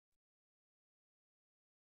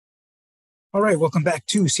All right, welcome back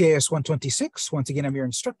to CIS126. Once again, I'm your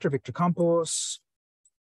instructor, Victor Campos.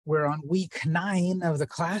 We're on week 9 of the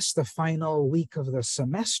class, the final week of the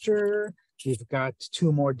semester. We've got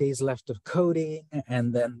 2 more days left of coding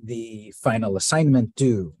and then the final assignment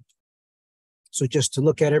due. So just to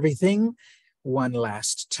look at everything one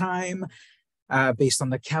last time, based on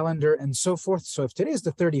the calendar and so forth. So if today is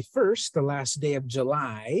the 31st, the last day of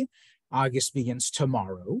July, August begins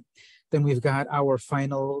tomorrow. Then we've got our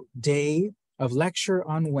final day of lecture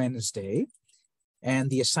on Wednesday.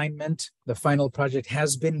 And the assignment, the final project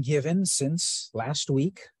has been given since last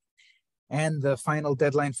week. And the final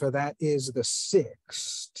deadline for that is the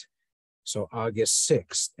 6th. So August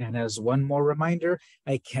 6th. And as one more reminder,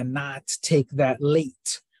 I cannot take that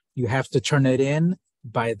late. You have to turn it in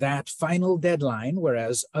by that final deadline,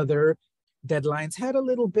 whereas other deadlines had a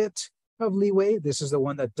little bit of leeway. This is the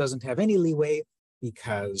one that doesn't have any leeway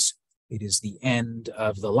because it is the end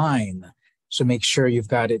of the line. So make sure you've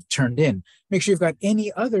got it turned in. Make sure you've got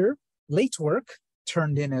any other late work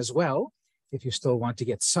turned in as well. If you still want to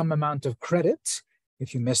get some amount of credit,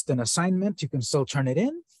 if you missed an assignment, you can still turn it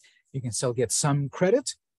in. You can still get some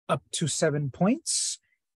credit, up to 7 points,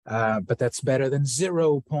 but that's better than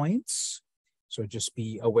 0 points. So just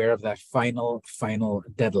be aware of that final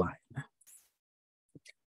deadline.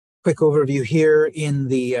 Quick overview here in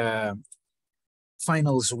the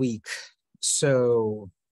finals week.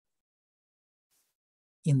 So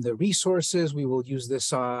in the resources, we will use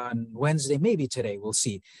this on Wednesday, maybe today, we'll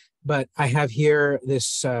see. But I have here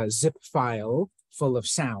this zip file full of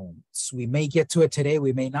sounds. We may get to it today,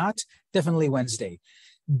 we may not, definitely Wednesday.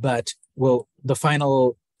 But the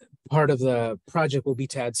final part of the project will be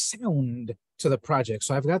to add sound to the project.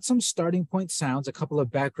 So I've got some starting point sounds, a couple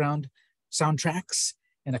of background soundtracks,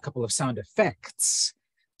 and a couple of sound effects.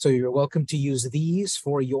 So you're welcome to use these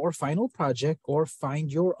for your final project or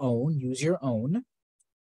find your own, use your own.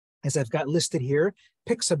 As I've got listed here,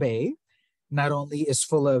 Pixabay not only is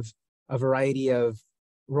full of a variety of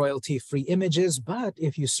royalty-free images, but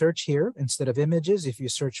if you search here, instead of images, if you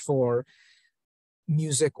search for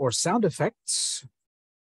music or sound effects,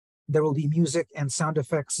 there will be music and sound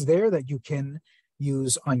effects there that you can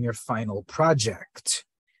use on your final project.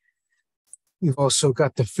 You've also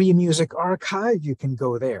got the free music archive, you can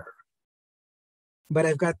go there. But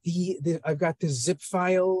I've got the zip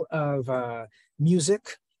file of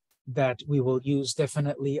music that we will use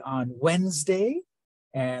definitely on Wednesday,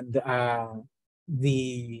 and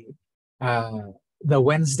the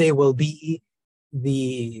Wednesday will be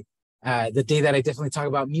the day that I definitely talk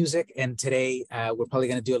about music. And today we're probably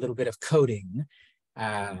going to do a little bit of coding.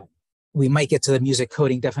 We might get to the music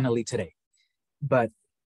coding definitely today, but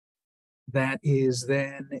that is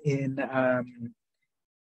then in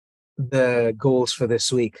the goals for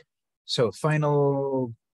this week. So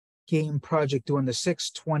final game project due on the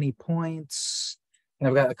 6th, 20 points. And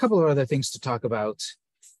I've got a couple of other things to talk about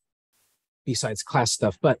besides class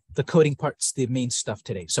stuff, but the coding part's the main stuff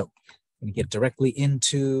today. So I'm going to get directly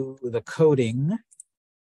into the coding.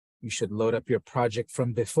 You should load up your project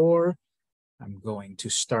from before. I'm going to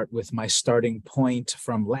start with my starting point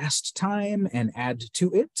from last time and add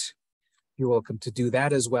to it. You're welcome to do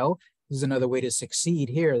that as well. This is another way to succeed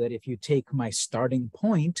here, that if you take my starting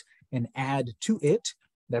point and add to it,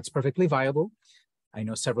 that's perfectly viable. I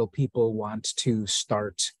know several people want to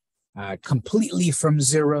start completely from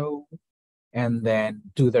 0 and then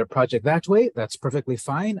do their project that way. That's perfectly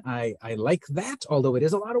fine. I like that, although it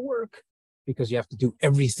is a lot of work because you have to do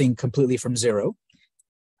everything completely from 0.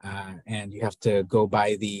 And you have to go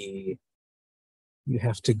by the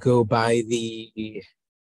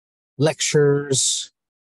lectures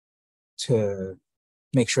to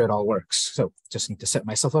make sure it all works. So just need to set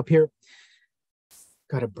myself up here.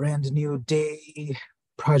 Got a brand new day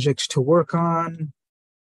project to work on.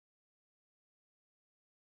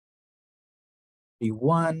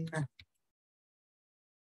 One.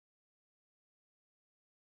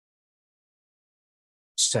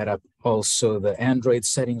 Set up also the Android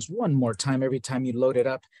settings one more time. Every time you load it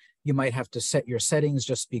up, you might have to set your settings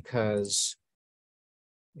just because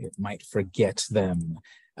it might forget them.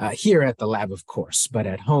 Here at the lab, of course, but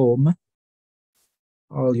at home,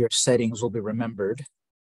 all your settings will be remembered.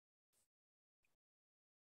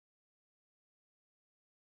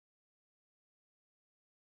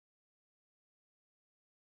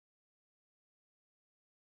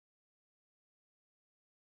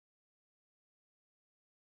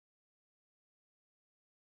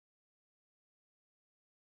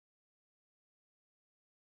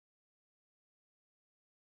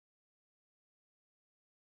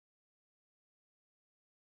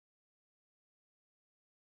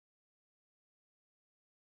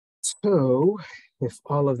 So if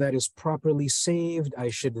all of that is properly saved, I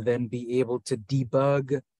should then be able to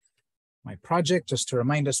debug my project. Just to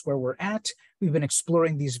remind us where we're at, we've been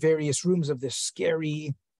exploring these various rooms of this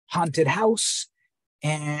scary haunted house.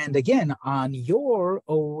 And again, on your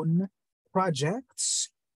own projects,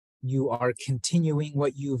 you are continuing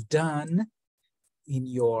what you've done in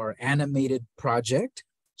your animated project.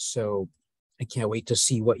 So I can't wait to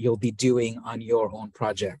see what you'll be doing on your own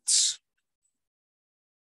projects.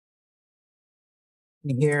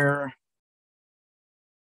 Here,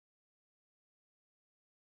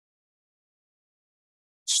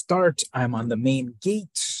 start, I'm on the main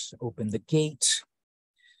gate, open the gate.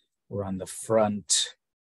 We're on the front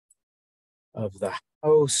of the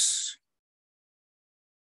house.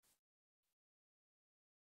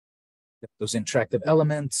 Those interactive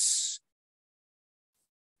elements.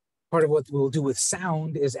 Part of what we'll do with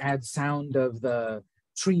sound is add sound of the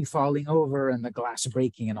tree falling over and the glass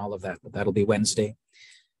breaking and all of that, but that'll be Wednesday.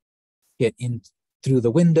 Get in through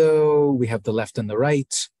the window. We have the left and the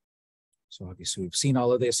right. So obviously we've seen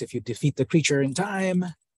all of this. If you defeat the creature in time,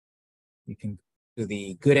 you can do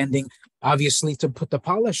the good ending. Obviously, to put the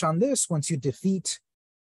polish on this, once you defeat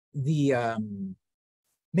the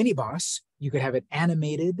mini boss, you could have it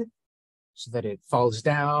animated so that it falls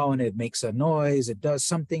down, it makes a noise, it does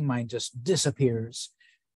something, mine just disappears.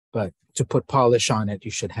 But to put polish on it,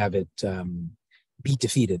 you should have it be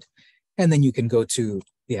defeated. And then you can go to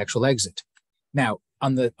the actual exit. Now,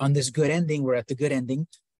 on this good ending, we're at the good ending.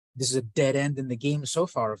 This is a dead end in the game so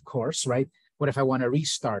far, of course, right? What if I want to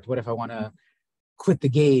restart? What if I want to quit the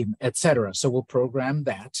game, etc.? So we'll program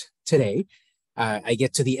that today. I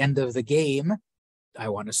get to the end of the game. I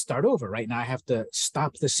want to start over. Right now, I have to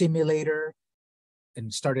stop the simulator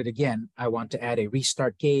and start it again. I want to add a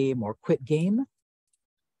restart game or quit game.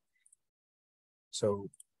 So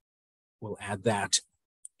we'll add that.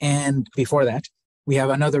 And before that, we have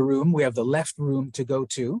another room. We have the left room to go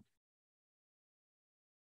to.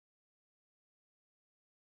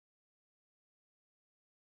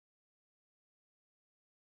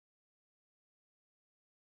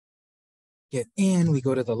 Get in, we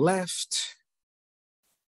go to the left.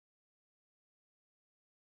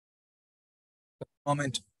 At the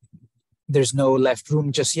moment, there's no left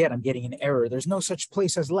room just yet. I'm getting an error. There's no such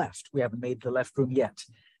place as left. We haven't made the left room yet.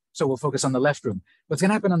 So we'll focus on the left room. What's going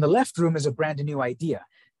to happen on the left room is a brand new idea.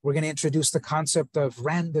 We're going to introduce the concept of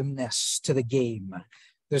randomness to the game.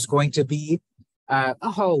 There's going to be a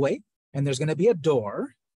hallway, and there's going to be a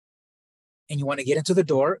door, and you want to get into the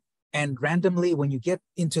door, and randomly, when you get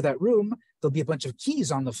into that room, there'll be a bunch of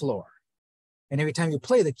keys on the floor. And every time you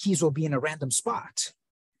play, the keys will be in a random spot.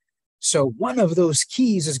 So one of those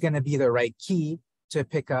keys is going to be the right key to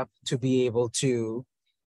pick up to be able to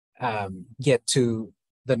get to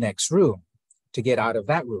the next room, to get out of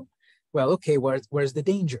that room. Well, okay, where's the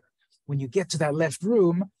danger? When you get to that left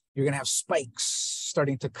room, you're going to have spikes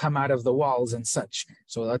starting to come out of the walls and such.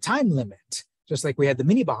 So a time limit, just like we had the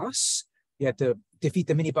mini boss, you had to defeat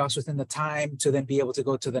the mini boss within the time to then be able to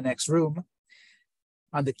go to the next room.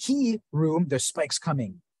 On the key room, there's spikes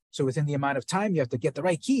coming. So within the amount of time, you have to get the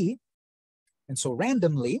right key. And so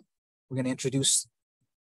randomly, we're going to introduce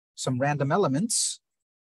some random elements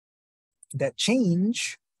that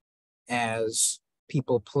change as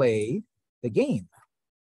people play the game.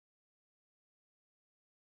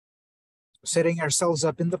 Setting ourselves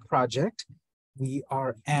up in the project, we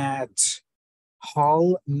are at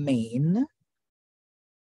hall main.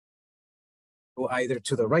 Go either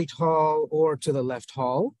to the right hall or to the left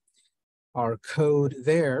hall. Our code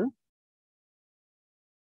there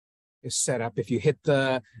is set up. If you hit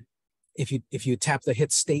if you tap the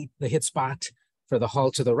hit spot for the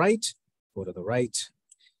hall to the right, go to the right.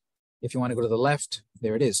 If you want to go to the left,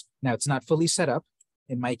 there it is. Now it's not fully set up.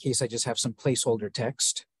 In my case, I just have some placeholder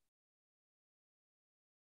text.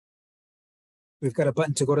 We've got a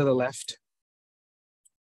button to go to the left,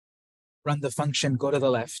 run the function, go to the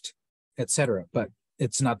left, etc. But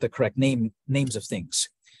it's not the correct names of things.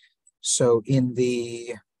 So in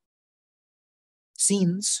the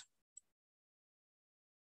scenes,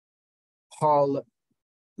 hall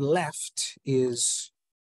left is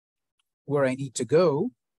where I need to go.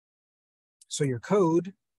 So your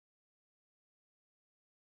code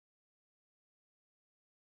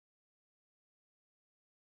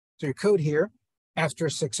here, after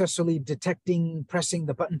successfully pressing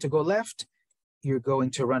the button to go left, you're going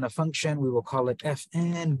to run a function. We will call it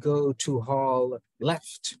fn go to hall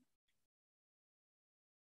left.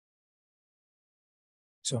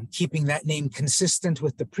 So I'm keeping that name consistent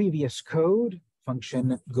with the previous code,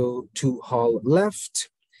 function go to hall left.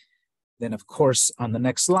 Then of course, on the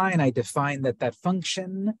next line, I define that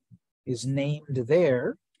function is named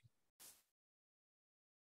there.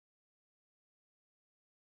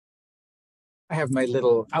 I have my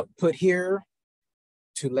little output here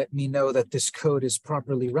to let me know that this code is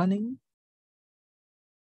properly running.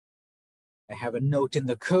 I have a note in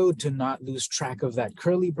the code to not lose track of that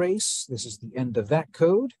curly brace. This is the end of that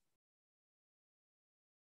code.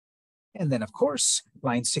 And then, of course,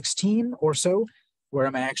 line 16 or so, where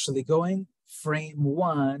am I actually going? Frame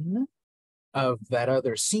 1 of that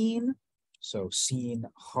other scene. So scene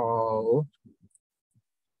hall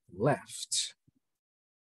left.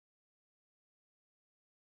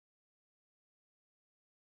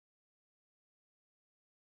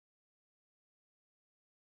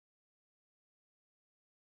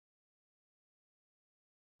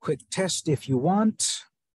 Quick test if you want.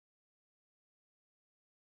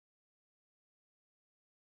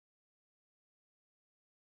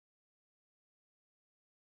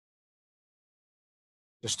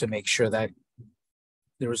 Just to make sure that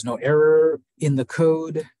there was no error in the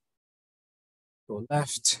code. Go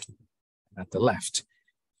left, not the left.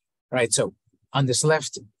 All right, so on this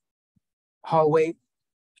left hallway,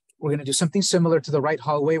 we're going to do something similar to the right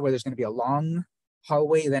hallway where there's going to be a long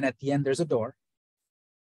hallway. Then at the end, there's a door.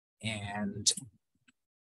 And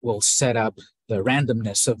we'll set up the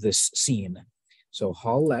randomness of this scene. So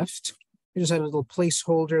hall left, we just have a little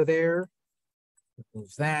placeholder there.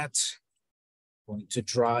 Remove that. Going to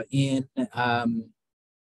draw in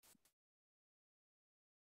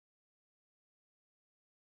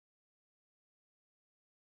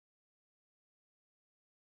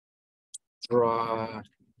draw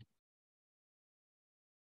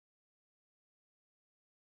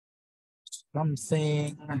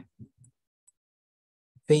something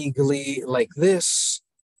vaguely like this.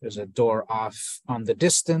 There's a door off on the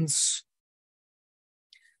distance.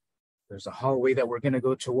 There's a hallway that we're going to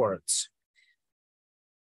go towards.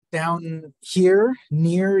 Down here,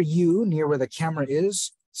 near you, near where the camera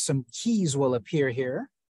is, some keys will appear here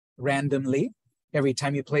randomly. Every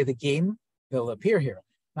time you play the game, they'll appear here.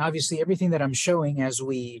 Now, obviously, everything that I'm showing as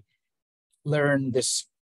we learn this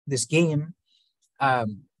game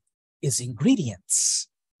is ingredients.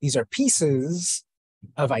 These are pieces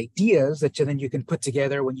of ideas that then you can put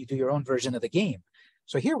together when you do your own version of the game.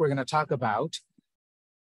 So here we're going to talk about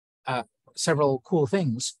several cool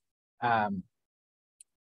things.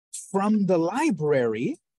 From the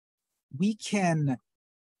library, we can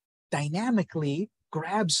dynamically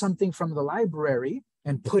grab something from the library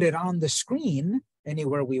and put it on the screen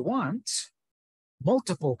anywhere we want.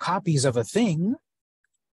 Multiple copies of a thing,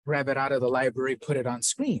 grab it out of the library, put it on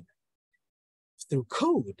screen. Through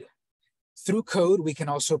code. Through code, we can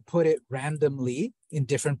also put it randomly in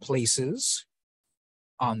different places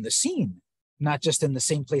on the scene. Not just in the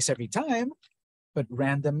same place every time, but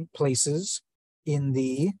random places on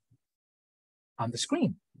the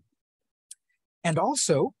screen. And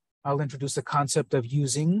also, I'll introduce the concept of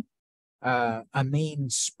using a main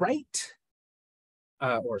sprite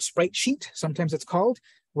or sprite sheet, sometimes it's called,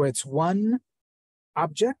 where it's one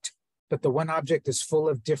object, but the one object is full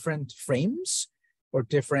of different frames or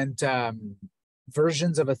different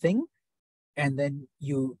versions of a thing. And then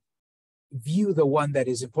you view the one that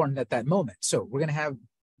is important at that moment. So we're going to have,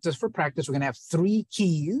 just for practice, we're going to have 3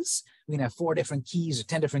 keys. We're going to have 4 different keys or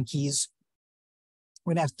 10 different keys.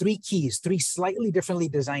 We're going to have 3 keys, 3 slightly differently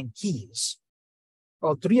designed keys.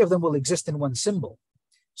 All 3 of them will exist in one symbol.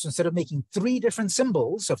 So instead of making 3 different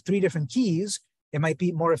symbols of 3 different keys, it might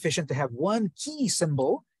be more efficient to have one key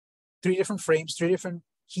symbol, 3 different frames, 3 different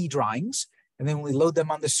key drawings. And then when we load them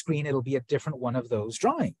on the screen, it'll be a different one of those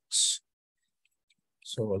drawings.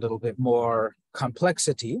 So a little bit more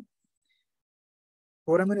complexity.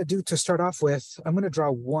 What I'm going to do to start off with, I'm going to draw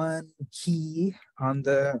one key on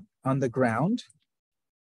the ground.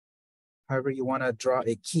 However you want to draw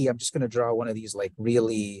a key, I'm just going to draw one of these like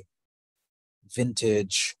really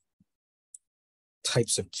vintage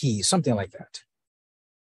types of keys, something like that.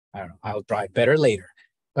 I don't know, I'll draw it better later.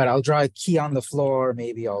 But I'll draw a key on the floor,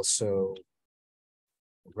 maybe also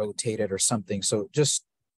rotate it or something. So just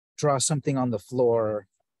draw something on the floor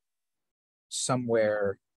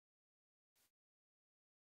somewhere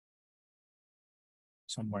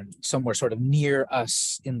sort of near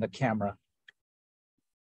us in the camera.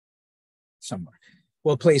 Somewhere.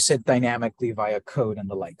 We'll place it dynamically via code and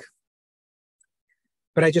the like.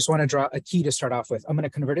 But I just want to draw a key to start off with. I'm going to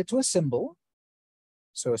convert it to a symbol.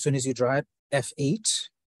 So as soon as you draw it, F8,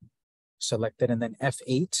 select it, and then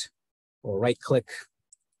F8, or right click,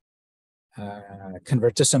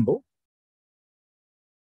 convert to symbol.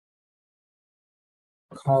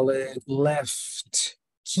 Call it left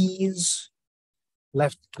keys,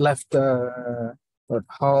 left or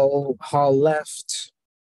hall left,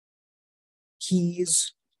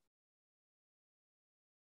 keys.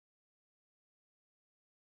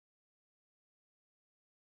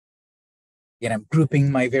 Again, I'm grouping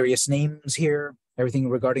my various names here, everything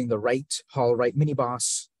regarding the right, hall right mini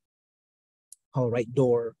boss, hall right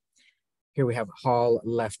door. Here we have hall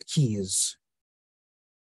left keys.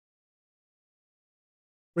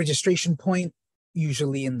 Registration point,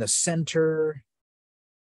 usually in the center.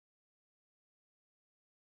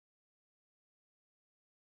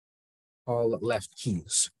 Hall left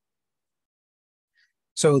keys.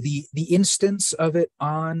 So the instance of it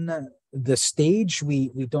on the stage, we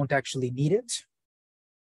don't actually need it.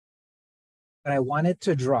 But I wanted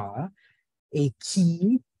to draw a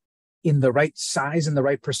key in the right size and the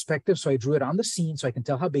right perspective. So I drew it on the scene so I can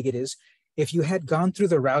tell how big it is. If you had gone through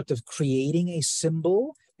the route of creating a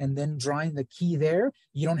symbol and then drawing the key there,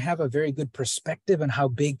 you don't have a very good perspective on how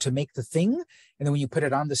big to make the thing. And then when you put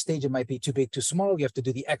it on the stage, it might be too big, too small. You have to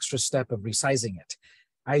do the extra step of resizing it.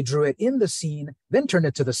 I drew it in the scene, then turned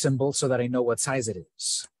it to the symbol so that I know what size it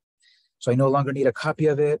is. So I no longer need a copy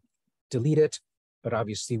of it, delete it, but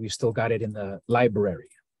obviously we've still got it in the library.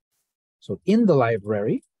 So in the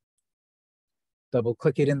library, double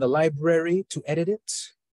click it in the library to edit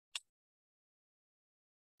it.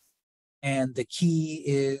 And the key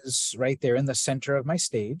is right there in the center of my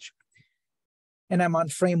stage. And I'm on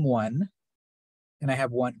frame 1, and I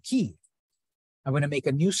have 1 key. I'm going to make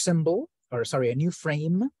a new symbol, or sorry, a new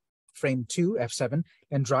frame 2, F7,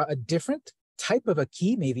 and draw a different type of a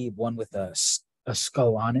key, maybe one with a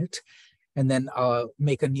skull on it. And then I'll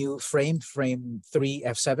make a new frame 3,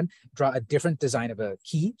 F7, draw a different design of a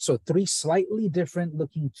key. So 3 slightly different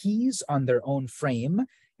looking keys on their own frame.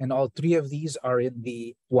 And all 3 of these are in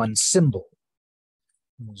the 1 symbol.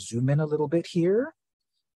 We'll zoom in a little bit here.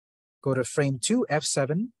 Go to frame 2,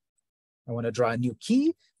 F7. I want to draw a new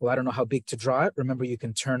key. Well, I don't know how big to draw it. Remember, you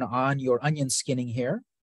can turn on your onion skinning here.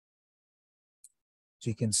 So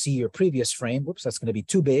you can see your previous frame. Whoops, that's going to be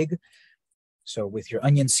too big. So with your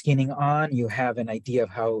onion skinning on, you have an idea of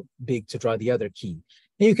how big to draw the other key.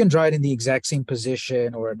 And you can draw it in the exact same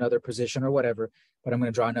position or another position or whatever, but I'm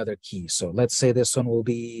going to draw another key. So let's say this one will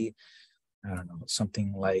be, I don't know,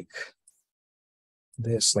 something like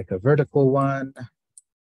this, like a vertical one.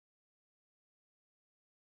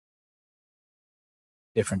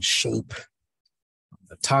 Different shape on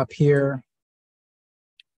the top here.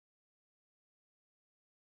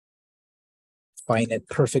 Find it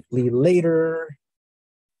perfectly later.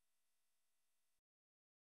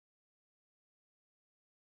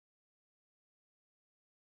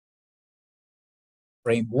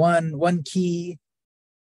 Frame 1, 1 key.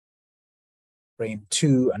 Frame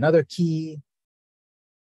 2, another key.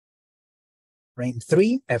 Frame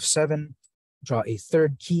 3, F7, draw a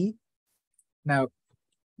 3rd key. Now,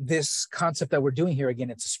 this concept that we're doing here, again,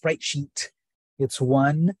 it's a sprite sheet. It's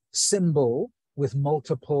 1 symbol with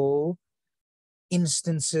multiple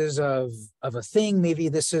instances of a thing. Maybe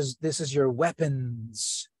this is your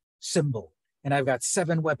weapons symbol, and I've got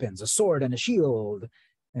 7 weapons: a sword and a shield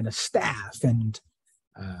and a staff and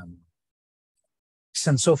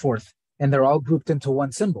so forth, and they're all grouped into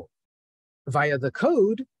 1 symbol. Via the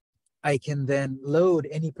code, I can then load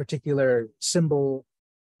any particular symbol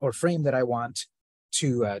or frame that I want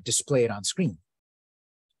to display it on screen.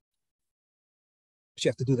 But you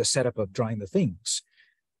have to do the setup of drawing the things.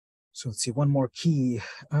 So let's see, 1 more key.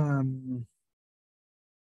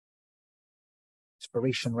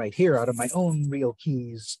 Inspiration right here out of my own real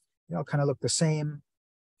keys. They all kind of look the same.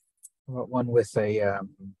 How about one with a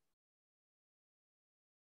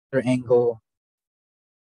angle?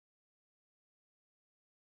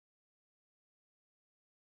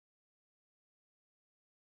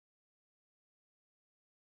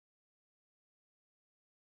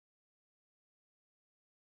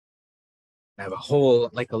 I have a whole,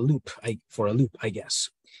 like a loop, for a loop, I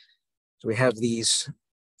guess. So we have these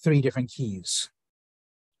 3 different keys.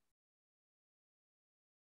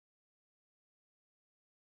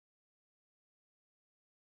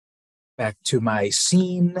 Back to my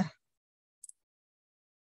scene.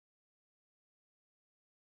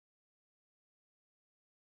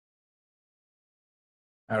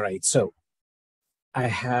 All right, so I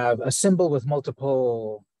have a symbol with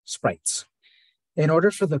multiple sprites. In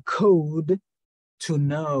order for the code to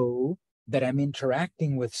know that I'm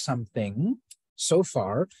interacting with something, so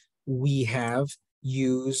far, we have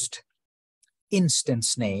used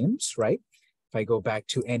instance names, right? If I go back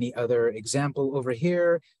to any other example over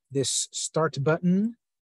here, this start button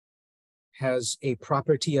has a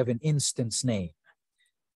property of an instance name.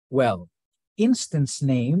 Well, instance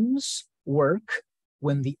names work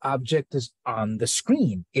when the object is on the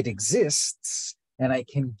screen. It exists, and I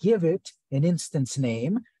can give it an instance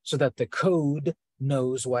name so that the code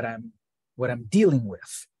knows what I'm dealing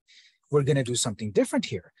with. We're going to do something different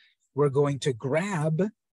here. We're going to grab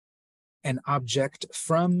an object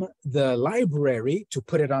from the library to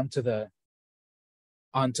put it onto the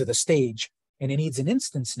stage, and it needs an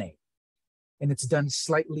instance name. And it's done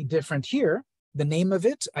slightly different here. The name of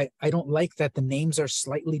it, I don't like that the names are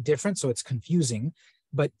slightly different, so it's confusing.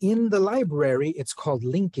 But in the library, it's called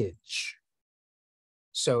linkage.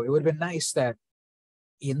 So it would have been nice that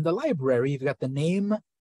in the library, you've got the name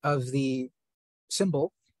of the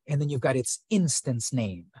symbol, and then you've got its instance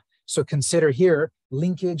name. So consider here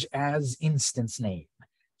linkage as instance name.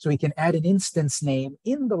 So we can add an instance name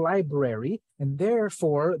in the library, and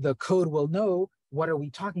therefore the code will know what are we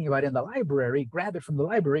talking about in the library, grab it from the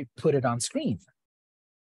library, put it on screen.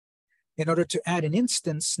 In order to add an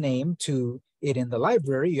instance name to it in the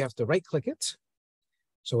library, you have to right-click it.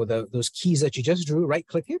 So those keys that you just drew,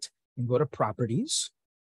 right-click it and go to Properties.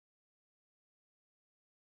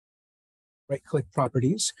 Right-click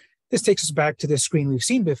Properties. This takes us back to this screen we've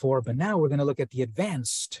seen before, but now we're going to look at the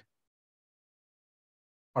advanced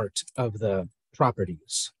part of the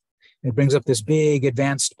properties. It brings up this big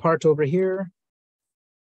advanced part over here.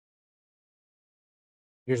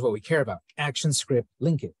 Here's what we care about: action script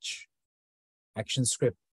linkage, action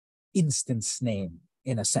script instance name,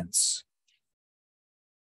 in a sense.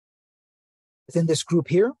 Within this group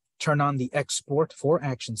here, turn on the export for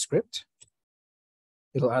action script.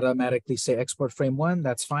 It'll automatically say export frame 1.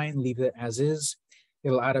 That's fine. Leave it as is.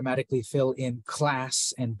 It'll automatically fill in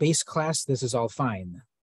class and base class. This is all fine.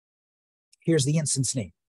 Here's the instance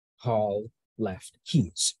name: Hall left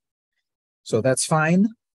keys. So that's fine.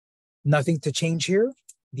 Nothing to change here.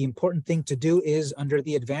 The important thing to do is under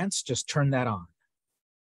the advanced, just turn that on.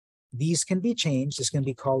 These can be changed. This can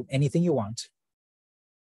be called anything you want.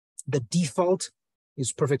 The default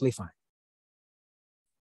is perfectly fine.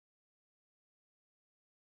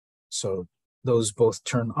 So those both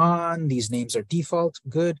turn on. These names are default.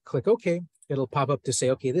 Good. Click OK. It'll pop up to say,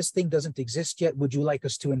 okay, this thing doesn't exist yet. Would you like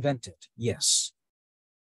us to invent it? Yes.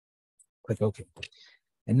 Click OK.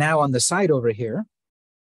 And now on the side over here,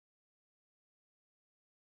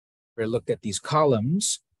 we looked at these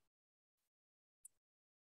columns.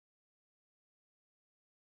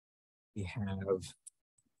 We have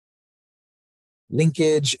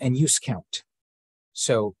linkage and use count.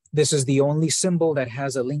 So this is the only symbol that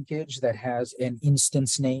has a linkage that has an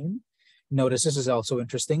instance name. Notice this is also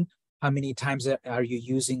interesting. How many times are you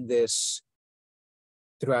using this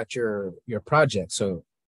throughout your project? So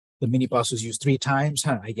the mini boss was used 3 times,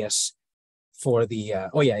 I guess, for the,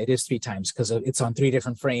 oh yeah, it is 3 times because it's on 3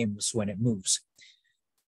 different frames when it moves.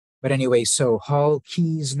 But anyway, so Hall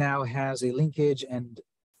keys now has a linkage and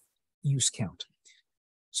use count.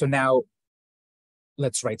 So now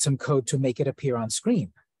let's write some code to make it appear on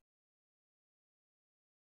screen.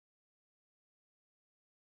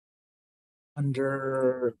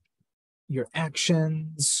 Under your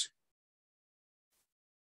actions,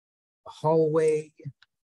 hallway,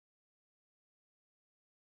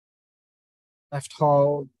 left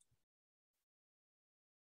hall.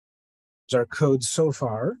 There's our code so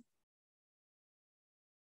far.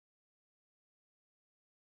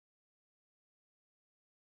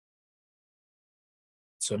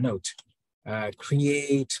 So note,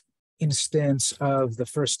 create instance of the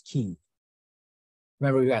first key.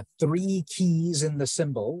 Remember, we've got 3 keys in the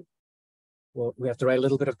symbol. Well, we have to write a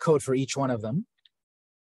little bit of code for each one of them.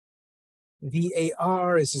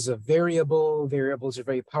 VAR, this is a variable. Variables are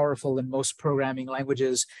very powerful in most programming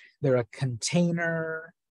languages. They're a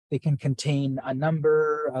container. They can contain a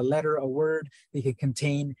number, a letter, a word. They can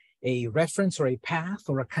contain a reference or a path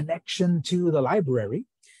or a connection to the library.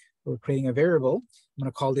 We're creating a variable. I'm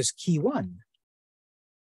going to call this key 1.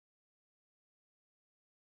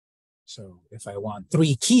 So if I want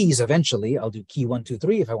 3 keys eventually, I'll do key 1, 2,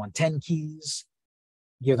 3. If I want 10 keys,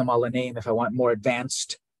 give them all a name. If I want more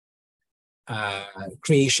advanced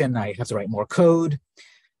creation, I have to write more code.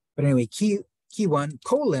 But anyway, key 1,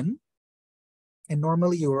 colon, and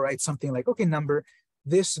normally you will write something like, okay, number,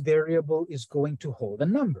 this variable is going to hold a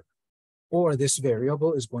number, or this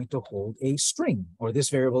variable is going to hold a string, or this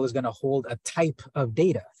variable is going to hold a type of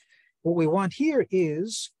data. What we want here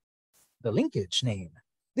is the linkage name.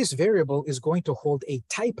 This variable is going to hold a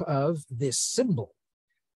type of this symbol.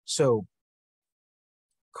 So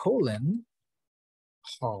colon,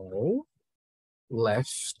 Hall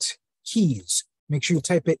left keys. Make sure you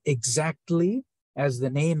type it exactly as the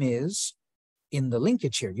name is in the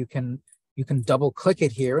linkage here. You can double click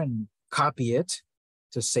it here and copy it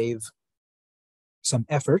to save some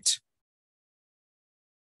effort.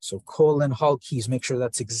 So colon hall keys, make sure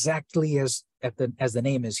that's exactly as the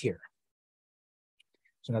name is here.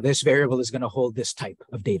 So now this variable is going to hold this type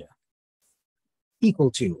of data.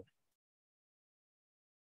 Equal to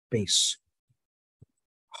base.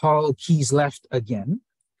 Hall keys left again,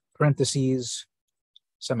 parentheses,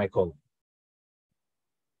 semicolon.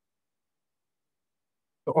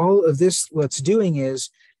 So all of this, what's doing is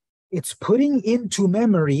it's putting into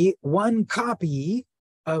memory one copy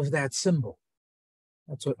of that symbol.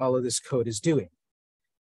 That's what all of this code is doing.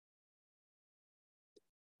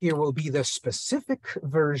 Here will be the specific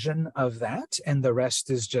version of that, and the rest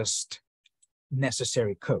is just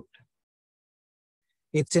necessary code.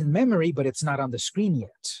 It's in memory, but it's not on the screen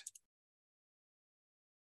yet.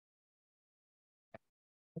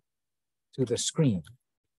 To the screen.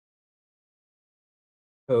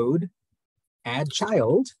 Code, add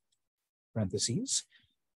child, parentheses.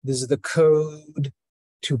 This is the code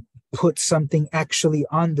to put something actually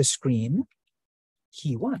on the screen,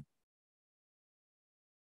 key 1.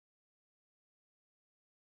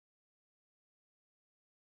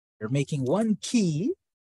 You're making one key.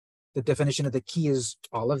 The definition of the key is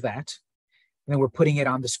all of that. And then we're putting it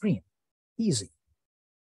on the screen. Easy.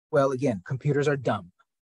 Well, again, computers are dumb.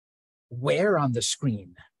 Where on the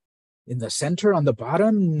screen? In the center, on the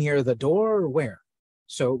bottom, near the door, where?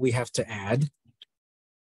 So we have to add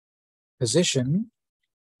position,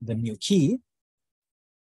 the new key,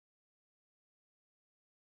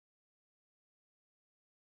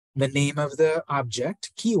 the name of the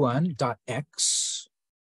object, key1.x,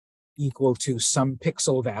 equal to some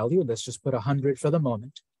pixel value. Let's just put 100 for the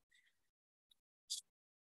moment.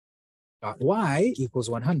 .y equals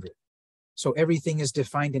 100. So everything is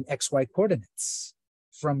defined in XY coordinates.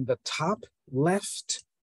 From the top left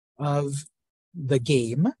of the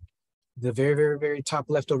game, the very, very, very top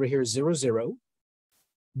left over here is 0, 0.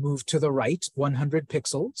 Move to the right 100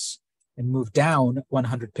 pixels and move down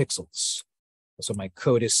 100 pixels. So my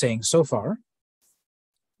code is saying so far.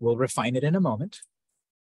 We'll refine it in a moment.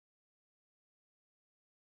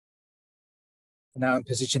 Now I'm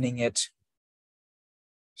positioning it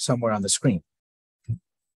somewhere on the screen.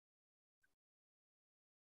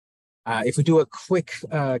 If we do a quick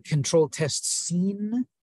control test scene,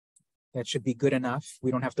 that should be good enough.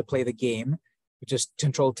 We don't have to play the game. We just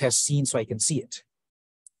control test scene so I can see it.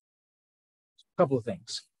 A couple of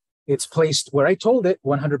things. It's placed where I told it,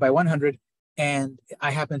 100 by 100, and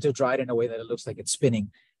I happen to draw it in a way that it looks like it's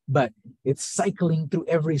spinning, but it's cycling through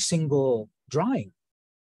every single drawing.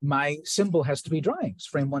 My symbol has 3 drawings,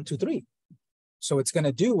 frame 1, 2, 3. So it's going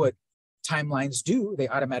to do what timelines do. They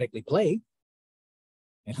automatically play.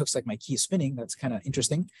 It looks like my key is spinning. That's kind of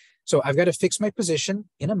interesting. So I've got to fix my position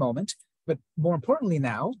in a moment, but more importantly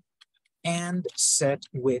now, and set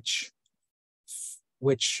which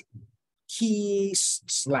key /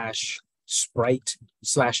 sprite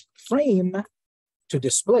 / frame to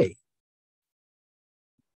display.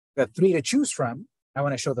 Got 3 to choose from. I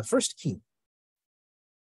want to show the first key.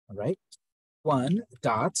 All right. 1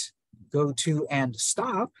 dot go to and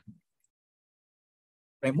stop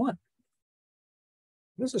frame 1.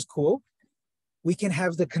 This is cool. We can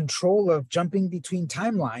have the control of jumping between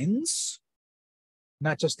timelines,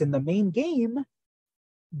 not just in the main game,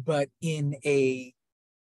 but in a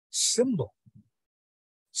symbol.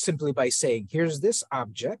 Simply by saying, here's this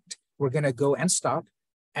object. We're going to go and stop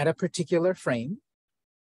at a particular frame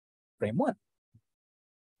 1.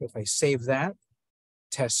 If I save that,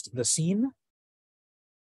 test the scene.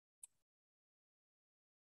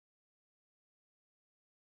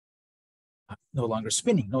 No longer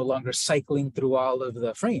spinning, no longer cycling through all of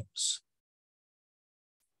the frames.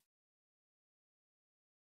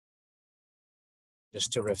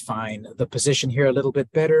 Just to refine the position here a little bit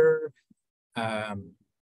better.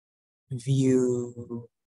 View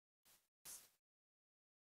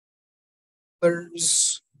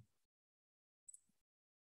colors.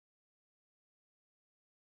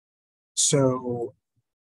 So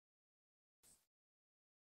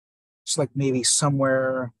it's like maybe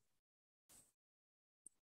somewhere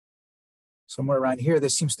around here.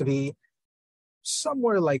 This seems to be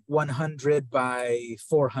somewhere like 100 by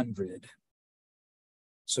 400.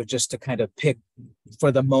 So just to kind of pick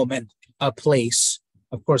for the moment a place.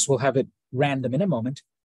 Of course, we'll have it random in a moment,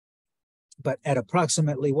 but at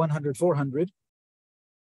approximately 100, 400,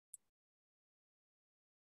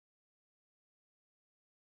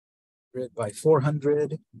 by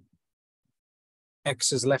 400,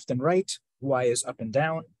 X is left and right, Y is up and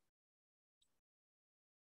down.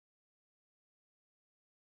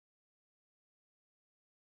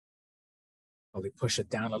 Probably push it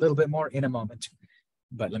down a little bit more in a moment,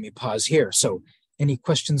 but let me pause here. So Any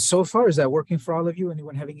questions so far? Is that working for all of you?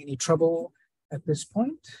 Anyone having any trouble at this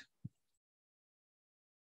point?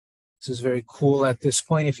 This is very cool at this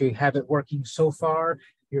point. If you have it working so far,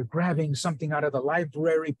 you're grabbing something out of the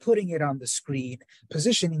library, putting it on the screen,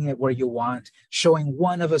 positioning it where you want, showing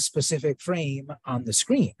one of a specific frame on the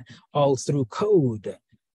screen, all through code.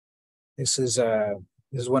 This is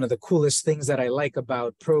one of the coolest things that I like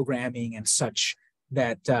about programming and such,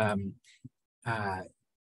 that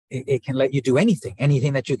it can let you do anything.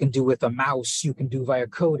 Anything that you can do with a mouse, you can do via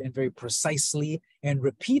code, and very precisely and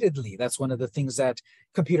repeatedly. That's one of the things that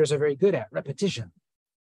computers are very good at, repetition.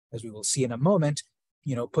 As we will see in a moment,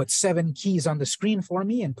 put 7 keys on the screen for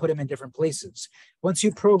me and put them in different places. Once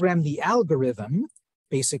you program the algorithm,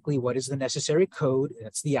 basically what is the necessary code,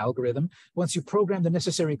 that's the algorithm. Once you program the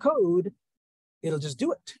necessary code, it'll just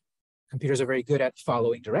do it. Computers are very good at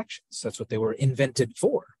following directions. That's what they were invented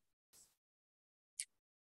for.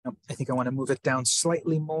 Now, I think I want to move it down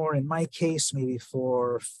slightly more in my case, maybe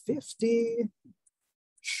 450.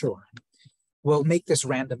 Sure. We'll make this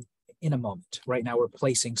random in a moment. Right now we're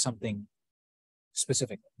placing something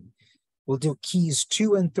specific. We'll do keys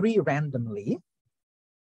 2 and 3 randomly.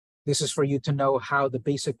 This is for you to know how the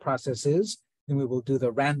basic process is. Then we will do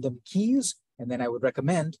the random keys. And then I would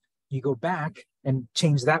recommend you go back and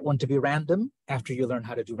change that one to be random after you learn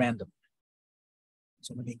how to do random.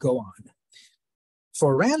 So let me go on.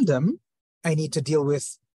 For random, I need to deal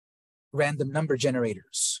with random number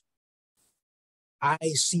generators.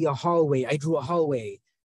 I see a hallway, I drew a hallway,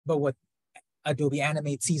 but what Adobe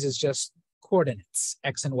Animate sees is just coordinates,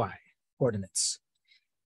 X and Y coordinates.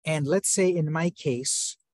 And let's say in my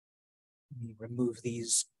case, let me remove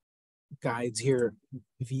these guides here,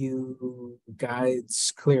 view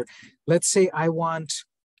guides clear. Let's say I want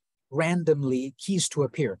randomly keys to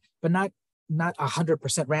appear, but not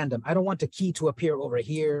 100% random. I don't want a key to appear over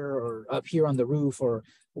here or up here on the roof or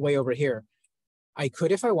way over here. I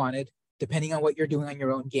could if I wanted, depending on what you're doing on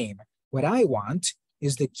your own game. What I want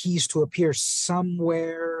is the keys to appear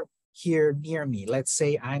somewhere here near me. Let's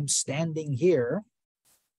say I'm standing here,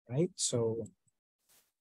 right? So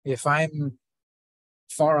if I'm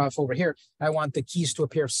far off over here, I want the keys to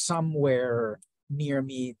appear somewhere near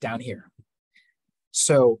me down here.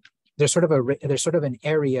 So there's sort of an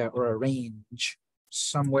area or a range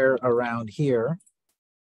somewhere around here.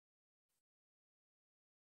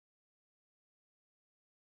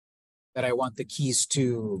 That I want the keys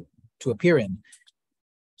to appear in.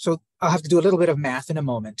 So I'll have to do a little bit of math in a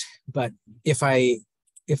moment, but if I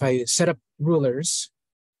set up rulers,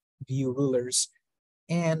 view rulers,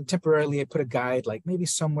 and temporarily I put a guide like maybe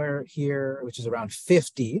somewhere here, which is around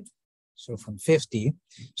 50. So from 50,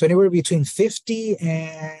 so anywhere between 50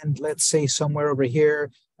 and let's say somewhere over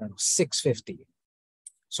here, I don't know, 650.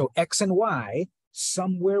 So X and Y,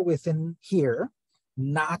 somewhere within here,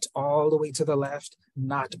 not all the way to the left,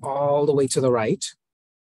 not all the way to the right.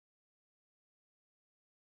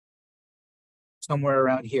 Somewhere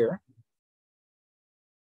around here,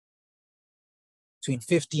 between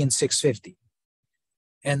 50 and 650.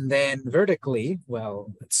 And then vertically,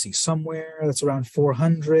 well, let's see, somewhere that's around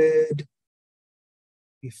 400,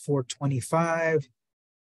 425.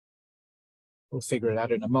 We'll figure it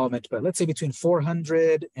out in a moment, but let's say between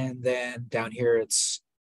 400 and then down here it's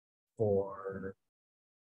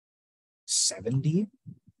 470,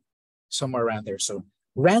 somewhere around there. So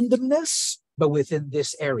randomness, but within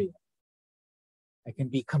this area. I can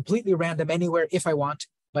be completely random anywhere if I want,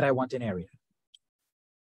 but I want an area.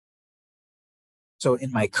 So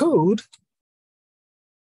in my code,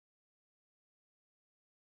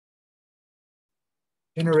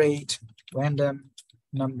 generate random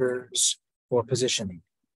numbers for positioning.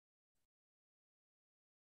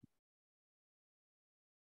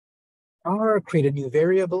 Or create a new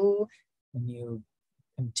variable, a new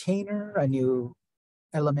container, a new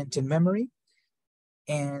element in memory.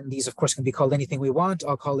 And these, of course, can be called anything we want.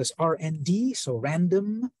 I'll call this RND, so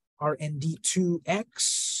random,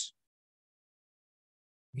 RND2X,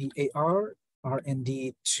 VAR,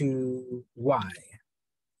 RND2Y.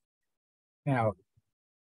 Now,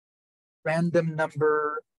 random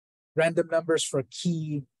numbers for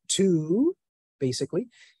key 2, basically.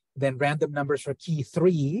 Then random numbers for key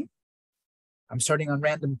 3. I'm starting on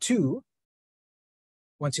random 2.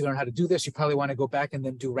 Once you learn how to do this, you probably want to go back and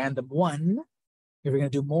then do random 1. If you're going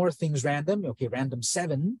to do more things random, okay, random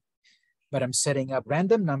 7. But I'm setting up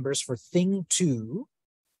random numbers for thing 2,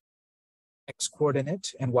 X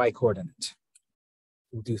coordinate and Y coordinate.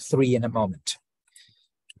 We'll do 3 in a moment.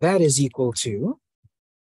 That is equal to,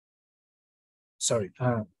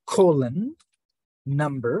 colon,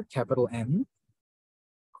 number, capital N,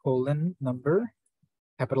 colon, number,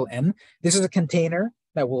 capital N. This is a container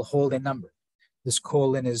that will hold a number. This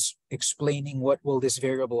colon is explaining what will this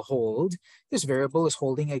variable hold. This variable is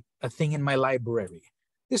holding a thing in my library.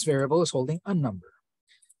 This variable is holding a number.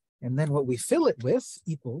 And then what we fill it with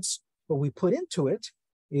equals, what we put into it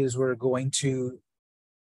is we're going to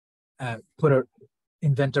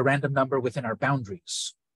invent a random number within our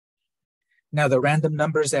boundaries. Now, the random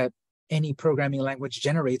numbers that any programming language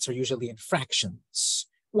generates are usually in fractions.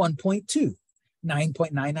 1.2,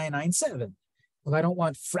 9.9997. Well, I don't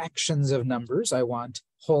want fractions of numbers. I want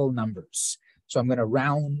whole numbers. So I'm going to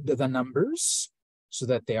round the numbers so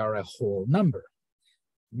that they are a whole number.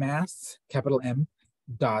 Math, capital M,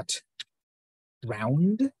 dot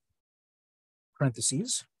round,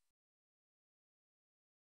 parentheses.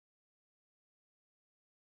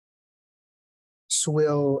 So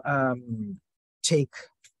we'll take,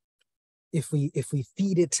 if we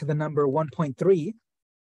feed it to the number 1.3,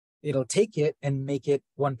 it'll take it and make it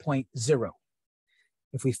 1.0.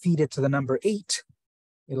 If we feed it to the number 8,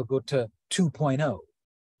 it'll go to 2.0,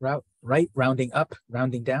 right? Rounding up,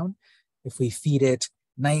 rounding down. If we feed it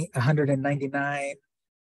 199,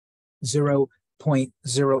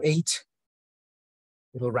 0.08,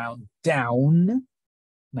 it'll round down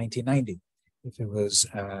 1990. If it was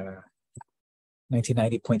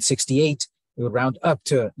 1990.68, it would round up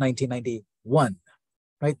to 1991,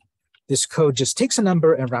 right? This code just takes a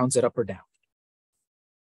number and rounds it up or down.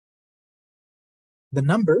 The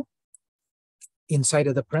number inside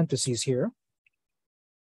of the parentheses here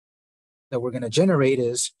that we're going to generate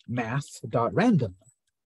is math.random.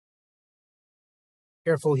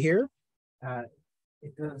 Careful here.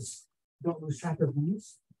 Don't lose track of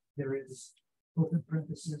these. There is open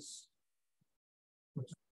parenthesis.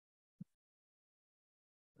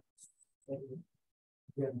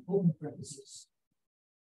 Again, open parenthesis.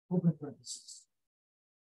 Open parenthesis.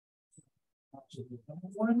 Matches with that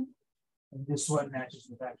one, and this one matches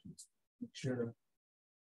with that one. Make sure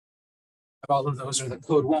all of those or the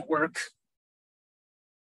code won't work.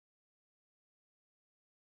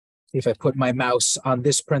 If I put my mouse on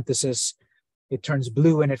this parenthesis, it turns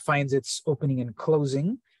blue and it finds its opening and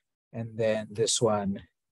closing. And then this one,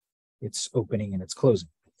 it's opening and it's closing.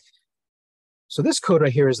 So this code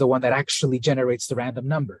right here is the one that actually generates the random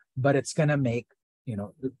number, but it's going to make,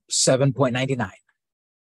 7.99,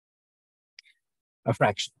 a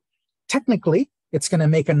fraction. Technically, it's going to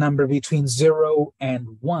make a number between 0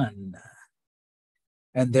 and 1.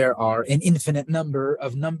 And there are an infinite number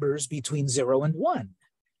of numbers between 0 and 1,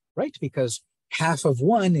 right? Because half of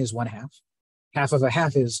 1 is 1/2. Half of a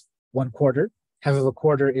half is 1/4. Half of a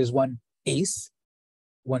quarter is 1/8.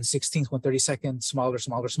 1/16, 1/32, smaller,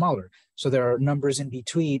 smaller, smaller. So there are numbers in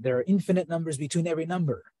between. There are infinite numbers between every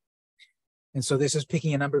number. And so this is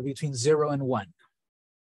picking a number between 0 and 1.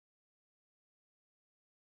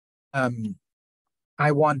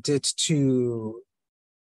 I want it to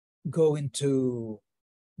go into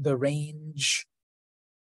the range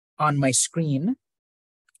on my screen.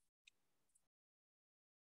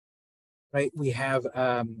 Right, we have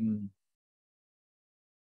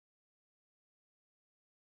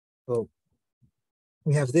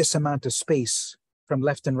we have this amount of space from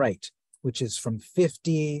left and right, which is from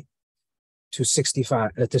 50 to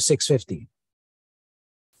 65 to 650.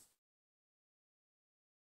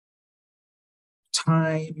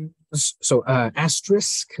 Times, so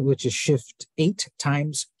asterisk, which is shift 8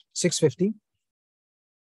 times 650.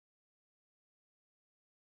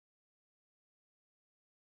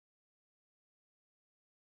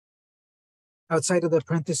 Outside of the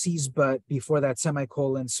parentheses, but before that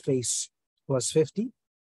semicolon, space plus 50.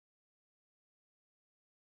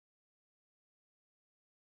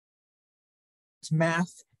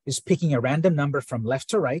 Math is picking a random number from left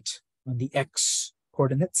to right on the x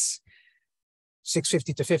coordinates,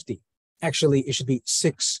 650 to 50. Actually, it should be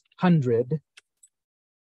 600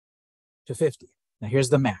 to 50. Now, here's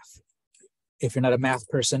the math. If you're not a math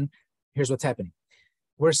person, here's what's happening.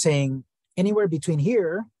 We're saying anywhere between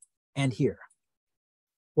here and here.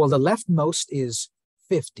 Well, the leftmost is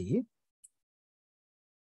 50.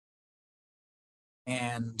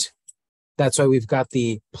 And that's why we've got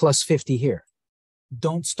the plus 50 here.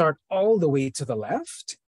 Don't start all the way to the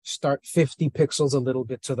left. Start 50 pixels a little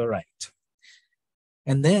bit to the right.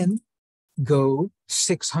 And then go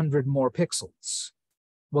 600 more pixels.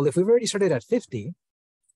 Well, if we've already started at 50,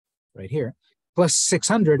 right here, plus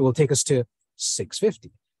 600 will take us to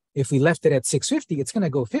 650. If we left it at 650, it's going to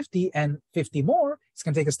go 50 and 50 more. It's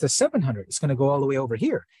going to take us to 700. It's going to go all the way over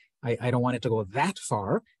here. I don't want it to go that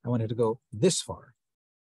far. I want it to go this far.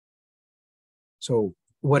 So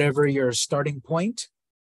whatever your starting point,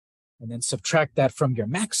 and then subtract that from your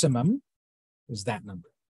maximum, is that number.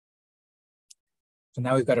 So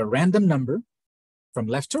now we've got a random number from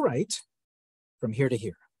left to right, from here to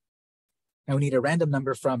here. Now we need a random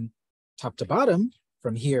number from top to bottom,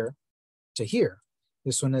 from here to here.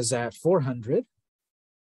 This one is at 400.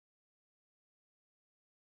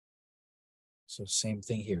 So same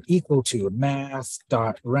thing here, equal to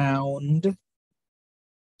math.round,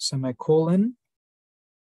 semicolon,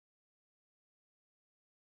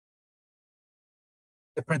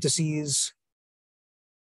 the parentheses,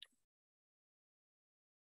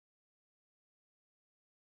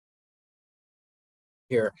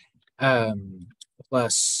 here,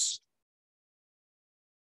 plus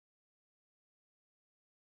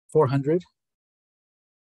 400.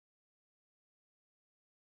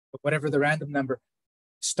 Whatever the random number,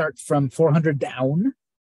 start from 400 down,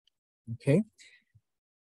 okay?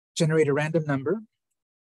 Generate a random number,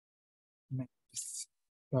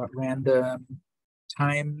 random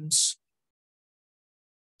times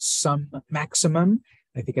sum maximum.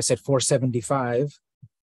 I think I said 475,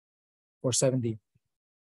 470.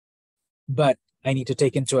 But I need to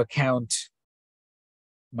take into account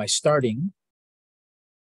my starting.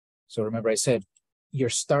 So remember I said you're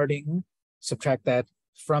starting, subtract that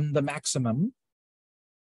from the maximum.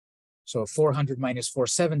 So 400 minus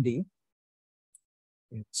 470,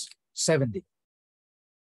 it's 70.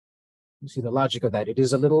 You see the logic of that. It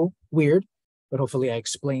is a little weird, but hopefully I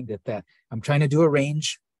explained it, that I'm trying to do a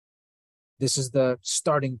range. This is the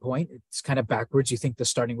starting point. It's kind of backwards. You think the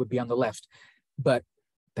starting would be on the left, but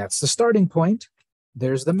that's the starting point.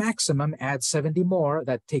 There's the maximum, add 70 more.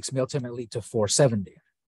 That takes me ultimately to 470.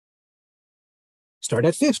 Start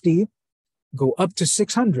at 50, go up to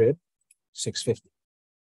 600, 650.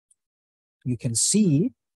 You can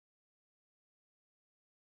see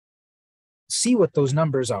what those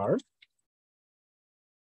numbers are.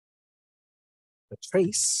 The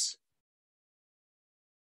trace,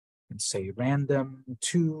 and say random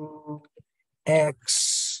 2x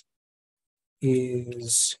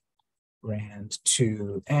is rand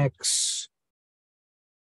 2x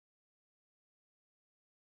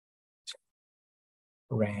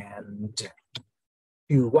rand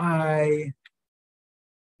 2y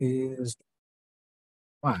is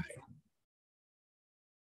y.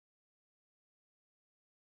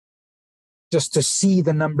 Just to see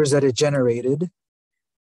the numbers that it generated,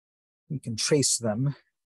 you can trace them.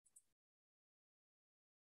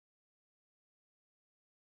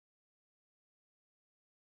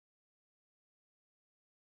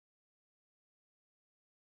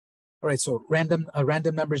 All right, so a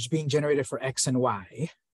random number is being generated for x and y.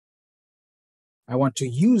 I want to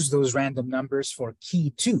use those random numbers for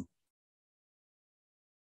key 2.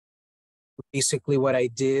 Basically what I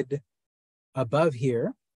did above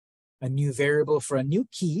here, a new variable for a new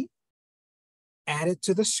key, add it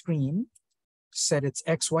to the screen, set its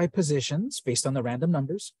XY positions based on the random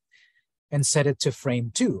numbers, and set it to frame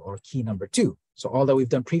 2 or key number 2. So all that we've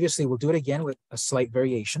done previously, we'll do it again with a slight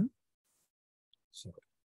variation. So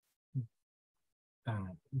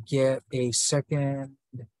get a second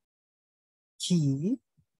key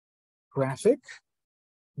graphic,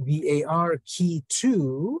 var key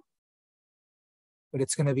 2, but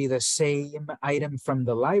it's going to be the same item from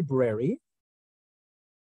the library.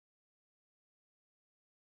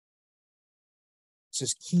 This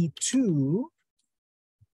is key 2.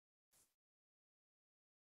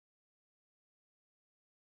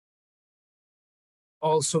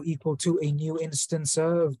 Also equal to a new instance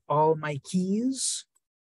of all my keys.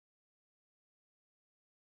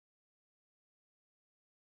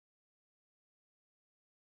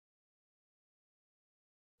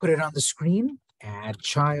 Put it on the screen, add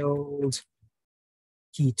child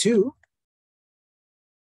key 2.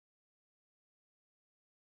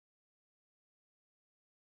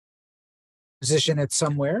 Position it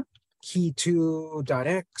somewhere,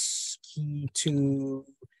 key2.x,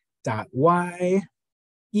 key2.y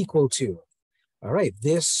equal to. All right,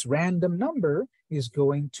 this random number is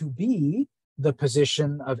going to be the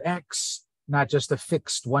position of x, not just a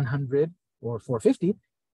fixed 100 or 450.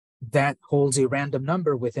 That holds a random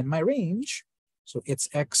number within my range. So its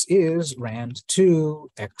x is rand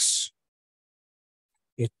 2, x.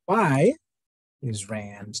 Its y is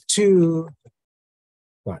rand 2,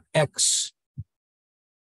 x.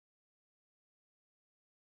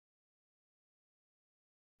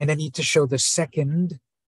 And I need to show the second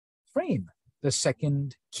frame, the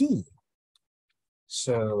second key.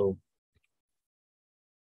 So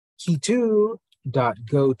key2 dot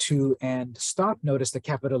go to and stop. Notice the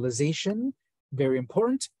capitalization, very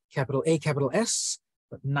important. Capital A, capital S,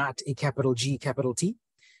 but not a capital G, capital T.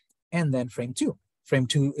 And then frame 2. Frame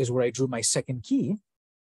 2 is where I drew my second key.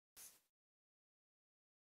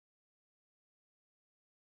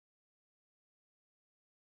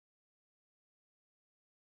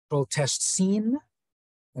 Control test scene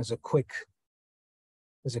as a quick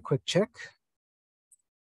check.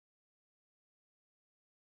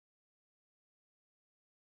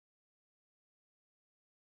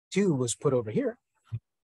 Two was put over here.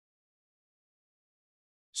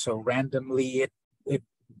 So randomly it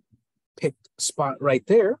picked a spot right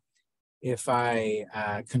there. If I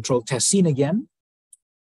control test scene again,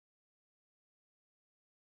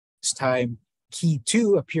 this time key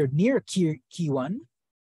 2 appeared near key 1.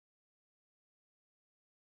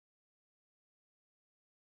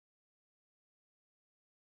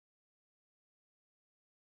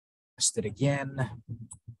 Test it again.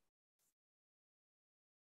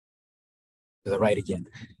 To the right again.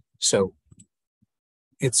 So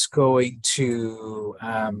it's going to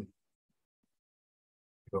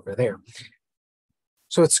over there.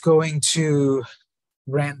 So it's going to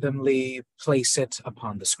randomly place it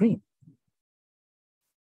upon the screen.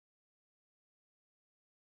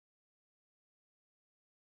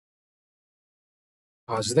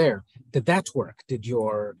 Pause there. Did that work? Did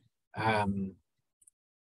your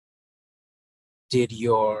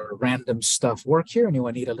random stuff work here?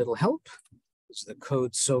 Anyone need a little help? This is the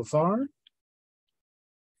code so far.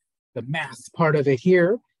 The math part of it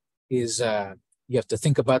here is you have to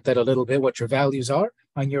think about that a little bit, what your values are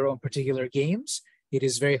on your own particular games. It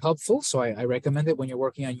is very helpful, so I recommend it when you're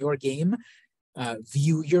working on your game.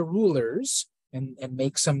 View your rulers and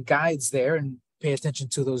make some guides there and pay attention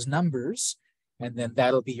to those numbers. And then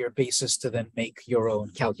that'll be your basis to then make your own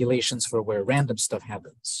calculations for where random stuff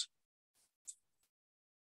happens.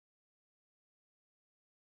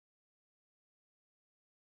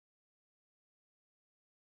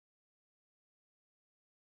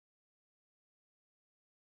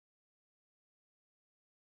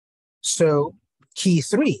 So key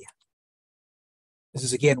 3. This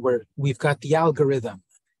is again where we've got the algorithm.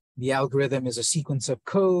 The algorithm is a sequence of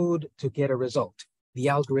code to get a result. The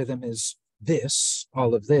algorithm is this,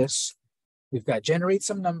 all of this. We've got generate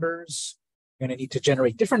some numbers. We're going to need to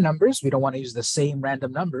generate different numbers. We don't want to use the same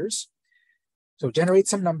random numbers. So generate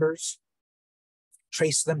some numbers,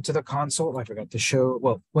 trace them to the console. I forgot to show,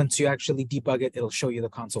 well, once you actually debug it, it'll show you the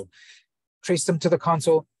console. Trace them to the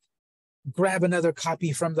console, grab another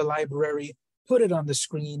copy from the library, put it on the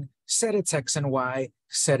screen, set its X and Y,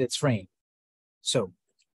 set its frame. So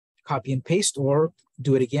copy and paste, or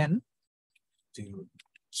do it again. Do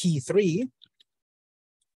key 3.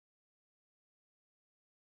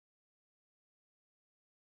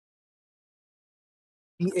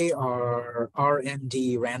 BARRND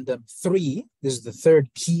random 3. This is the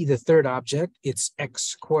third key, the third object. It's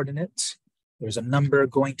X coordinate. There's a number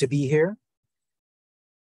going to be here.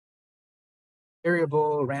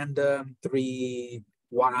 Variable random 3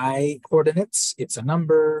 Y coordinates. It's a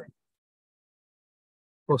number.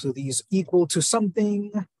 Both of these equal to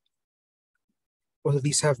something. Both of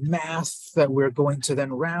these have math that we're going to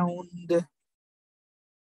then round.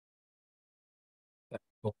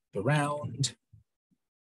 Around.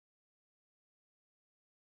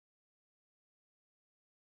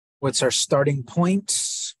 What's our starting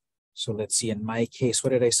point? So let's see, in my case,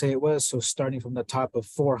 what did I say it was? So starting from the top of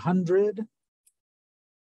 400.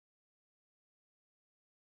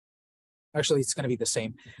 Actually, it's going to be the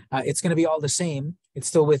same. It's going to be all the same. It's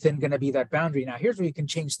still within going to be that boundary. Now, here's where you can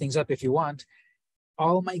change things up if you want.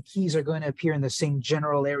 All my keys are going to appear in the same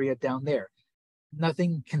general area down there.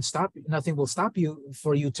 Nothing can stop, nothing will stop you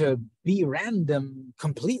for you to be random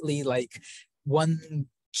completely. Like one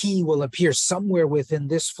key will appear somewhere within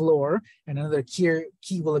this floor and another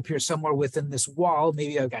key will appear somewhere within this wall.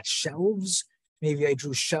 Maybe I've got shelves. Maybe I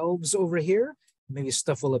drew shelves over here. Maybe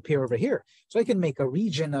stuff will appear over here. So I can make a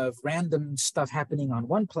region of random stuff happening on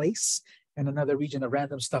one place and another region of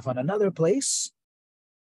random stuff on another place.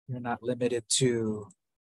 You're not limited to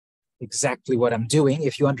exactly what I'm doing.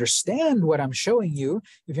 If you understand what I'm showing you,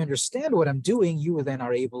 if you understand what I'm doing, you then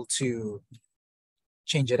are able to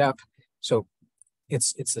change it up. So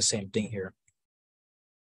it's the same thing here.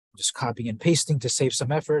 Just copying and pasting to save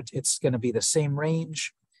some effort. It's going to be the same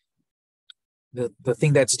range. The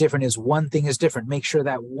thing that's different is one thing is different. Make sure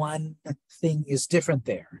that one thing is different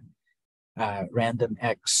there. Random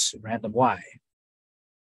X, random Y.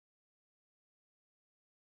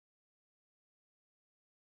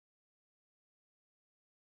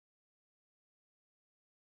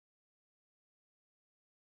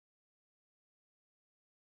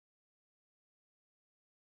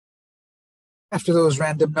 After those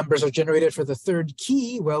random numbers are generated for the third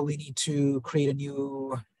key, well, we need to create a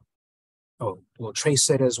new, we'll trace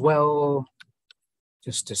it as well,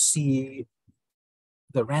 just to see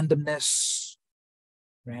the randomness,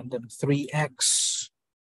 random 3X.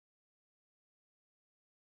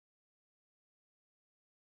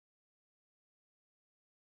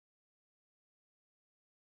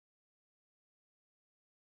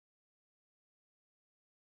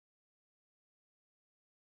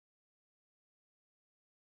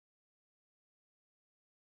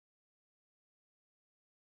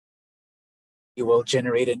 You will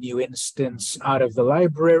generate a new instance out of the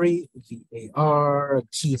library, var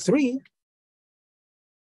key 3.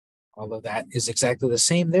 All of that is exactly the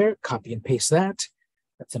same there. Copy and paste that.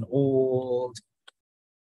 That's an old,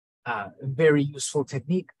 very useful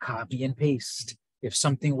technique. Copy and paste. If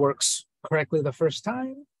something works correctly the first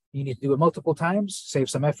time, you need to do it multiple times, save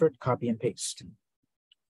some effort, copy and paste.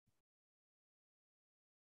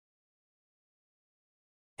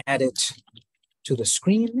 Add it to the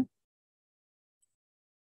screen.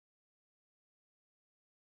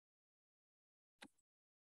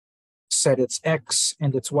 Set its X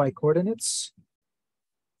and its Y coordinates.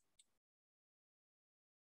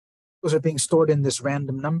 Those are being stored in this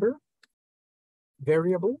random number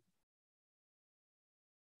variable.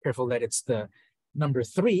 Careful that it's the number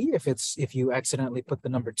 3. If you accidentally put the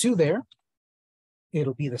number 2 there,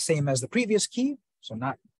 it'll be the same as the previous key. So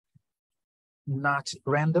not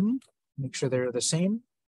random. Make sure they're the same.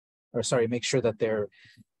 Or sorry, make sure that their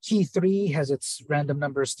key 3 has its random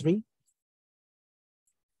numbers 3.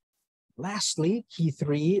 Lastly, key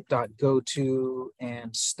 3 dot go to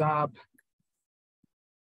and stop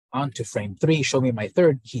onto frame 3. Show me my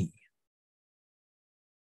third key.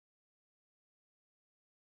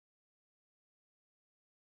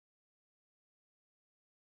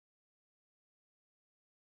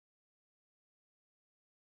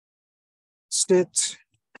 Test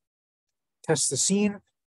the scene.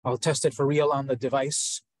 I'll test it for real on the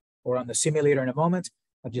device or on the simulator in a moment.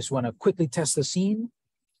 I just want to quickly test the scene.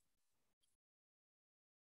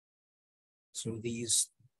 So these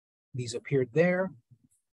appeared there.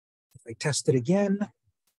 If I test it again, it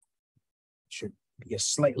should be a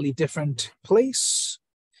slightly different place.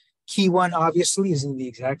 Key 1 obviously is in the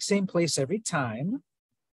exact same place every time.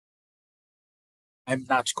 I'm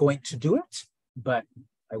not going to do it, but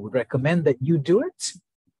I would recommend that you do it.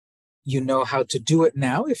 You know how to do it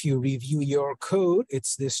now. If you review your code,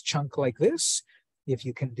 it's this chunk like this. If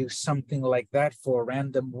you can do something like that for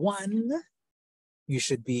random 1, you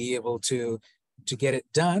should be able to get it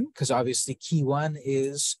done, because obviously key 1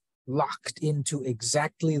 is locked into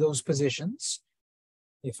exactly those positions.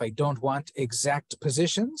 If I don't want exact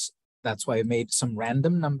positions, that's why I made some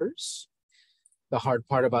random numbers. The hard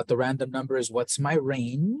part about the random number is what's my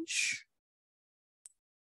range?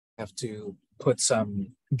 I have to put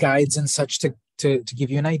some guides and such to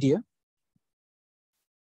give you an idea.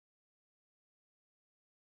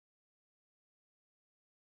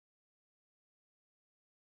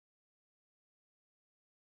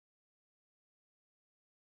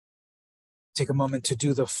 Take a moment to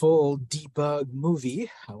do the full debug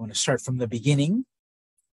movie. I want to start from the beginning.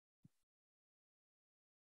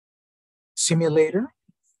 Simulator.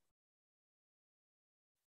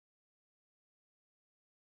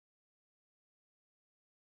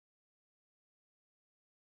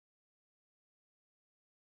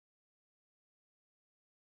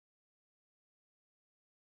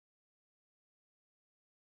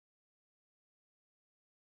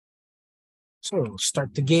 So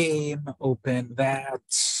start the game, open that,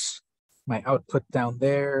 my output down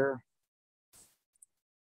there.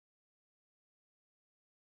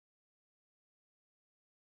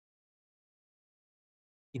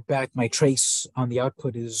 Feedback, my trace on the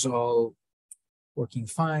output is all working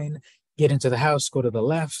fine. Get into the house, go to the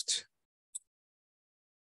left.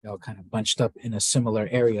 They're all kind of bunched up in a similar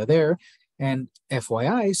area there. And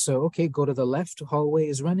FYI, so okay, go to the left, hallway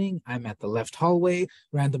is running. I'm at the left hallway.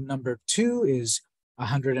 Random number 2 is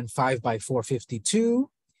 105 by 452.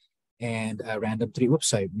 And random 3,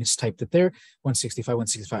 whoops, I mistyped it there. 165,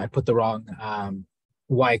 165. I put the wrong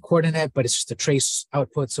Y coordinate, but it's just a trace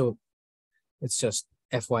output. So it's just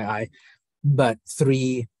FYI, but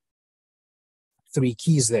three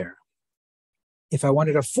keys there. If I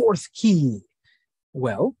wanted a 4th key,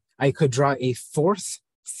 well, I could draw a 4th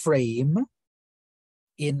frame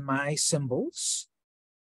in my symbols.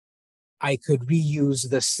 I could reuse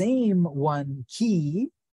the same 1 key.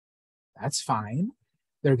 That's fine.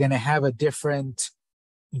 They're going to have a different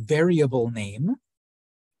variable name.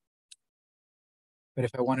 But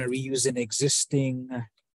if I want to reuse an existing,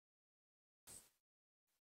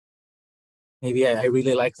 maybe I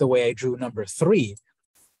really like the way I drew number 3.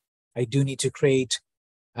 I do need to create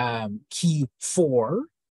key 4,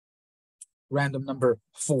 random number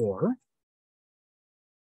 4,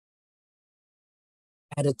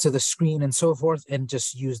 add it to the screen and so forth, and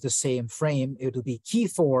just use the same frame. It'll be key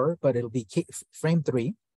 4, but it'll be frame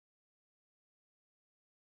 3.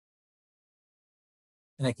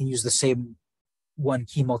 And I can use the same 1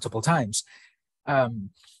 key multiple times.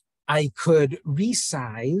 I could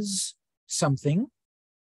resize something.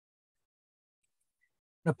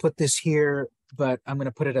 I'm going to put this here but I'm going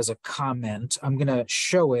to put it as a comment. I'm going to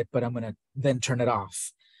show it, but I'm going to then turn it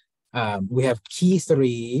off. We have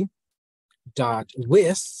key3 dot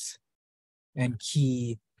width and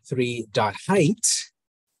key3 dot height.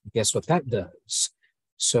 Guess what that does?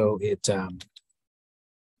 So it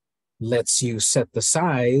lets you set the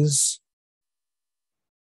size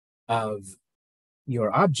of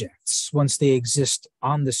your objects. Once they exist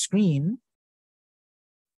on the screen,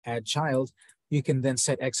 add child, you can then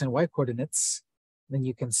set X and Y coordinates. Then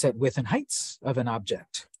you can set width and heights of an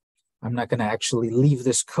object. I'm not going to actually leave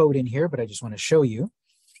this code in here, but I just want to show you.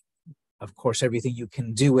 Of course, everything you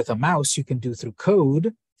can do with a mouse, you can do through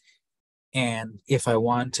code. And if I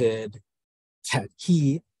wanted that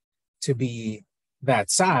key to be that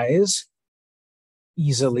size,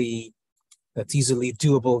 that's easily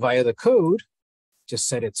doable via the code. Just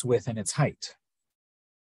set its width and its height.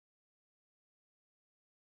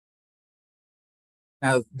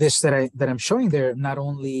 Now, this that I'm showing there, not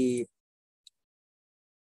only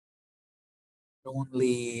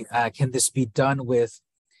can this be done with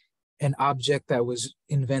an object that was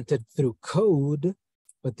invented through code,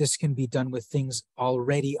 but this can be done with things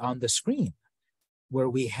already on the screen, where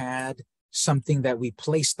we had something that we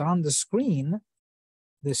placed on the screen.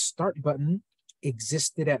 This start button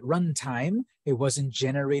existed at runtime. It wasn't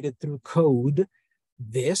generated through code.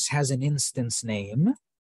 This has an instance name.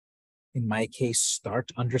 In my case,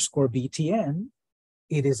 start_btn.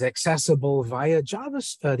 It is accessible via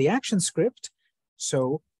the action script.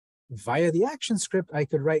 So via the action script, I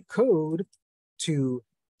could write code to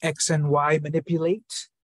X and Y manipulate,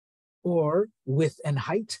 or width and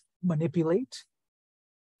height manipulate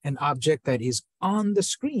an object that is on the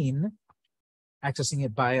screen, accessing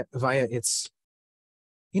it via its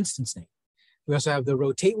instance name. We also have the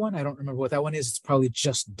rotate one. I don't remember what that one is. It's probably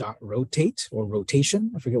just dot rotate or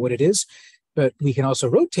rotation. I forget what it is. But we can also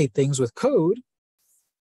rotate things with code.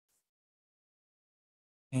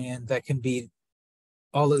 And that can be,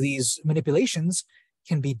 all of these manipulations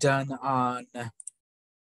can be done on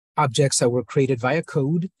objects that were created via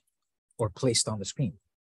code or placed on the screen.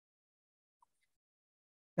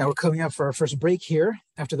 Now we're coming up for our first break here.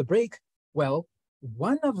 After the break, well,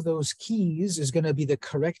 one of those keys is going to be the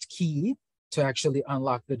correct key to actually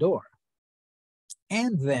unlock the door.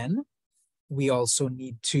 And then we also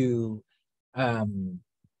need to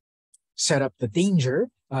set up the danger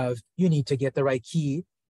of you need to get the right key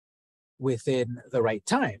within the right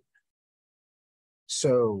time.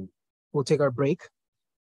 So we'll take our break.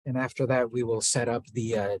 And after that, we will set up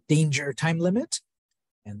the danger time limit,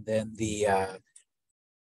 and then the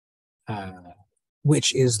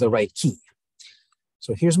which is the right key.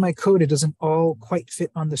 So here's my code. It doesn't all quite fit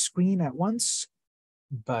on the screen at once,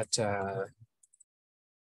 but I'll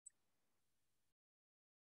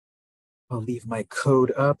leave my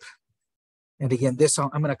code up. And again, this I'm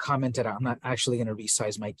going to comment it out. I'm not actually going to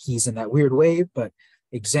resize my keys in that weird way, but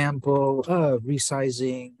example of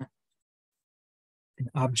resizing an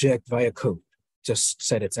object via code. Just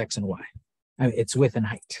set its X and Y. I mean, its width and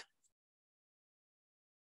height.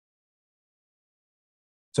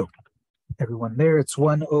 So everyone there, it's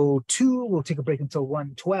 1:02. We'll take a break until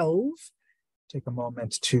 1:12. Take a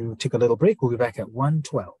moment to take a little break. We'll be back at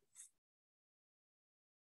 1:12.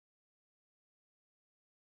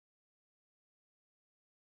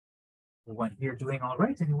 Everyone here doing all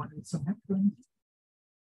right? Anyone need some help?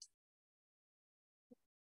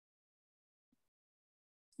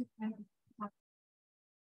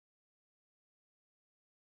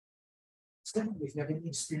 If you have any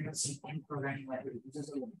experience in any programming languages,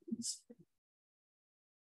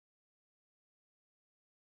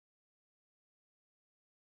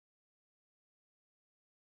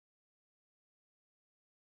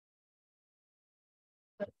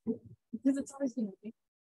 because it's always going to be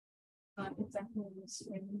exactly in the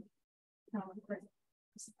screen.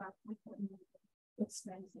 It's about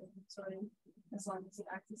expensive, sorry, as long as it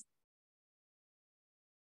access.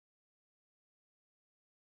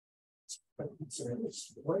 but consider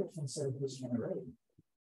this. What if instead of using an array?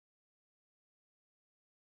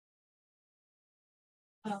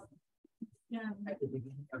 Yeah. At the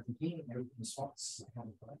beginning of the game, everything is false. I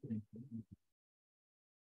haven't collected anything.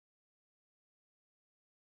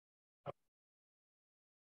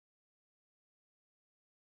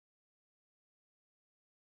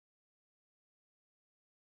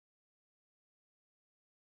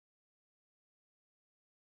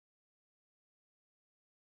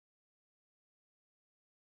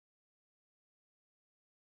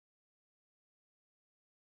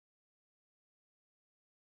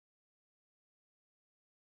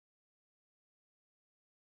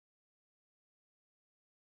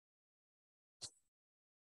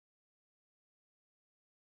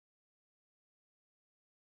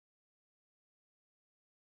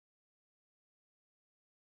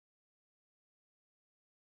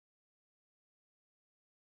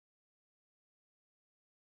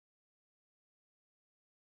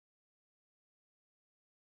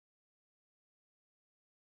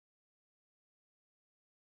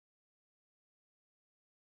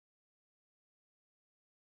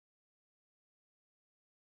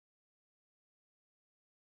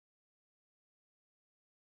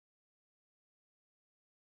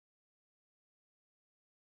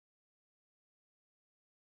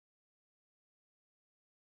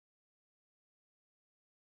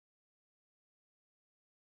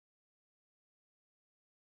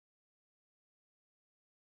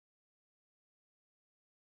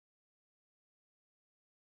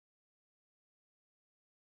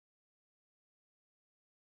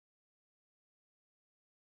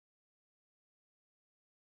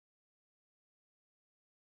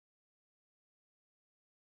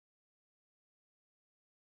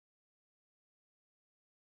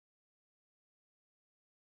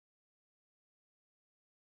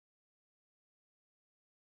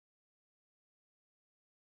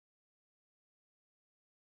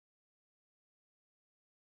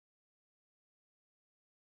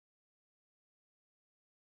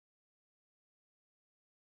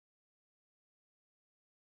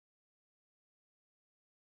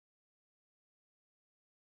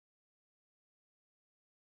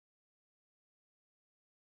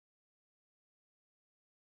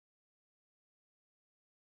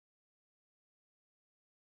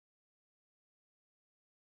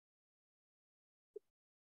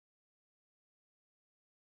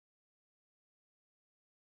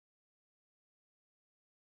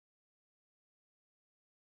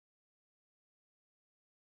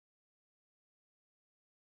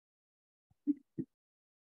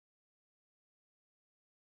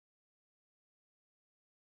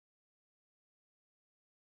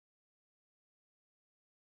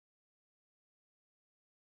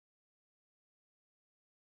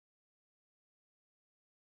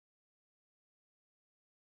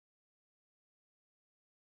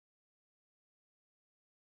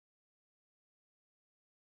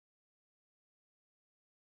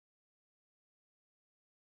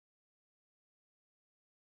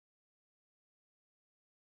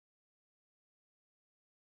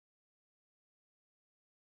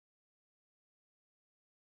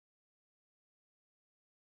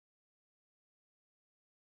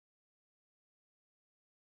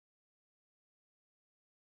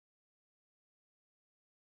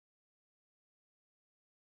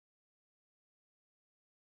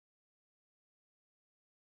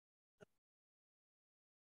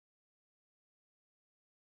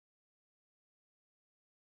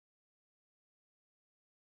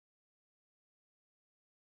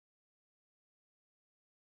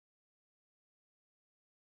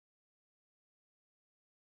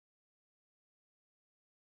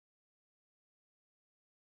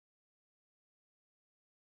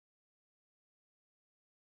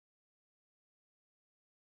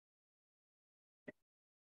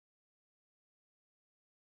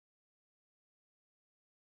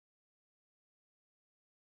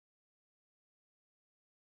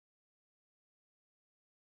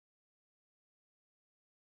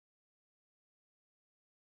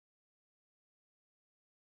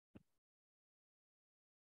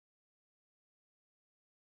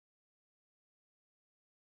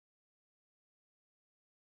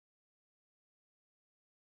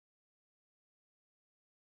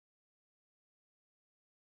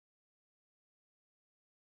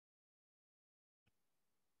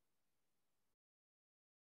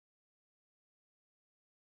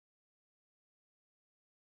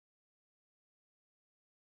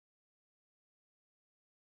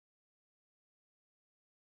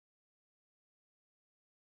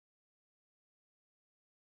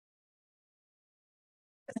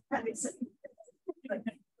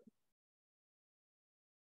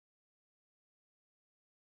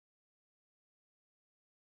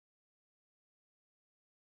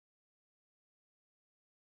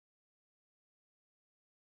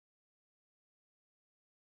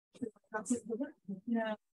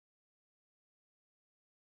 Yeah.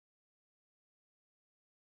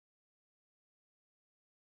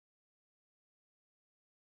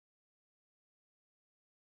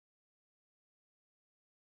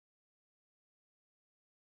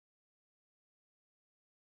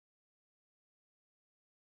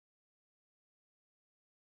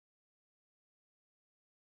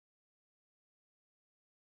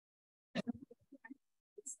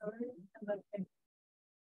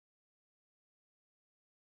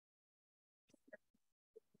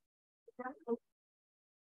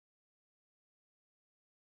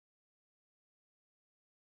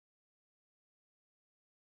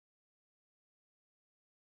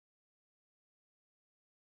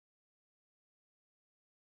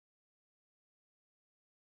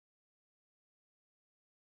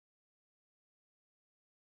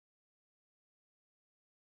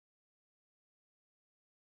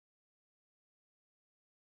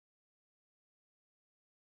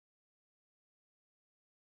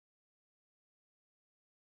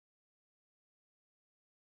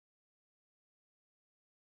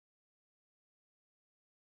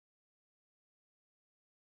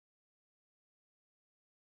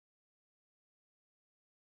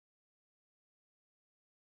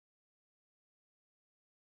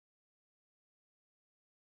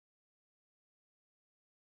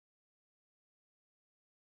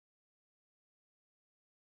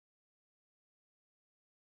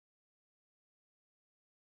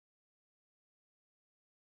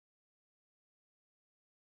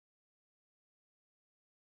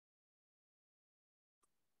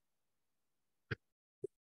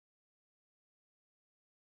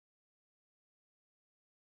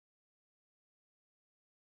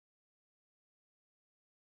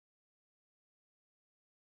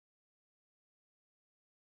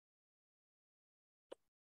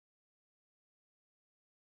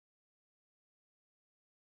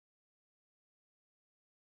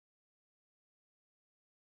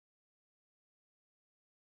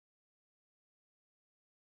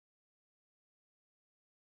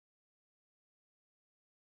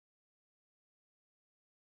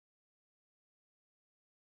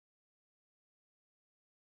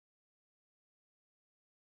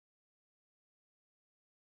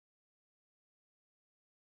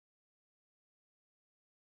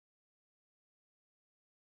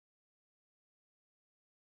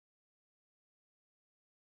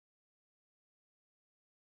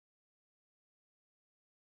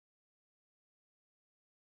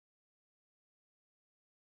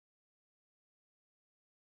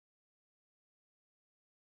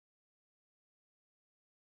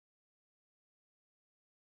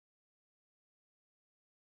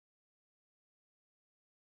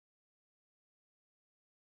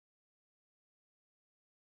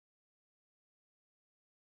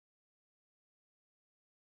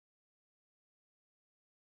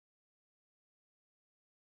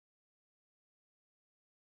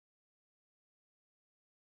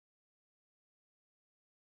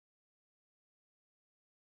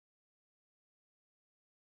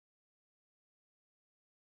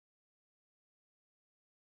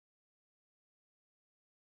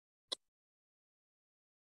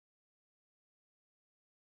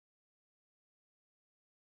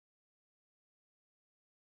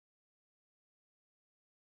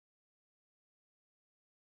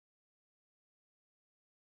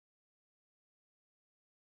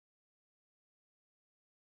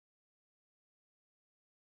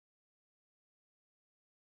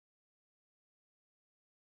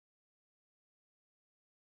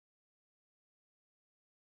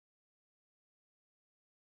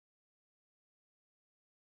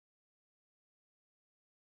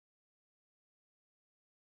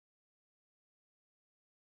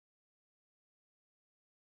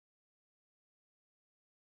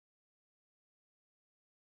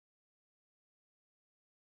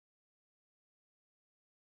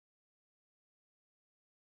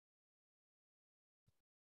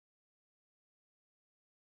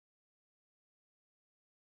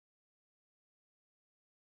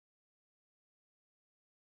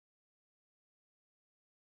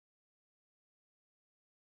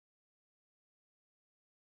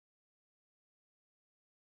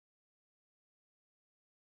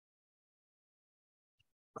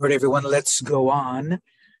 All right, everyone, let's go on.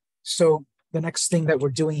 So the next thing that we're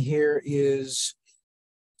doing here is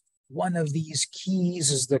one of these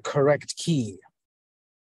keys is the correct key.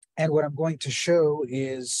 And what I'm going to show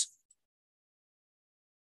is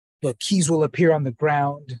the keys will appear on the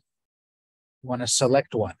ground. You want to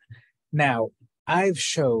select one. Now, I've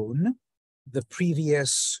shown the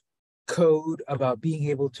previous code about being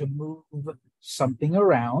able to move something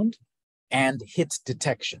around and hit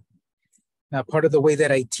detection. Now, part of the way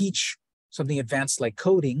that I teach something advanced like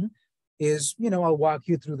coding is, I'll walk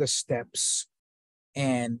you through the steps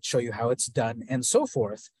and show you how it's done and so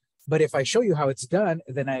forth. But if I show you how it's done,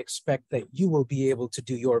 then I expect that you will be able to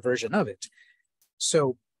do your version of it.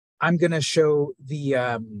 So I'm going to show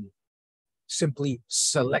the simply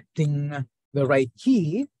selecting the right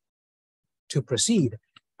key to proceed.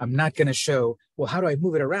 I'm not going to show, well, how do I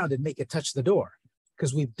move it around and make it touch the door?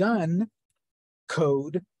 Because we've done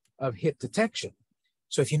code of hit detection.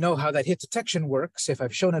 So if you know how that hit detection works, if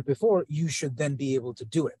I've shown it before, you should then be able to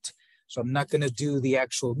do it. So I'm not going to do the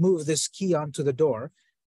actual move this key onto the door,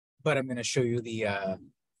 but I'm going to show you the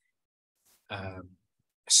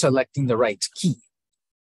selecting the right key.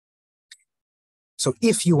 So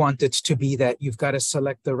if you want it to be that you've got to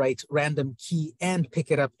select the right random key and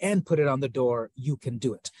pick it up and put it on the door, you can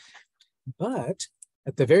do it. But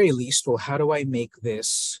at the very least, well, how do I make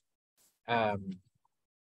this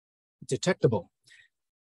detectable?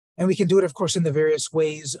 And we can do it, of course, in the various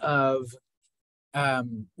ways of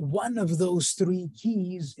one of those three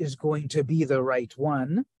keys is going to be the right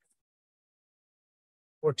one.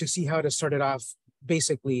 Or to see how to start it off,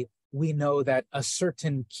 basically, we know that a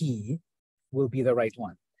certain key will be the right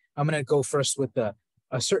one. I'm going to go first with a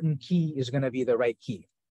certain key is going to be the right key.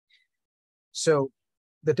 So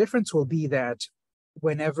the difference will be that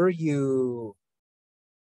whenever you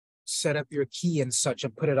set up your key and such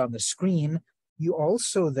and put it on the screen, you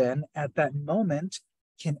also then at that moment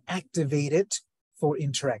can activate it for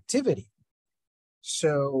interactivity.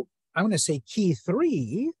 So I'm going to say key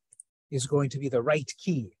 3 is going to be the right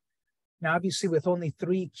key. Now, obviously, with only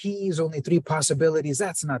 3 keys, only 3 possibilities,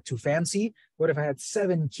 that's not too fancy. What if I had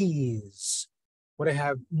 7 keys? What if I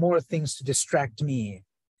have more things to distract me?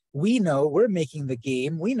 We know we're making the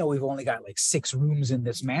game. We know we've only got like 6 rooms in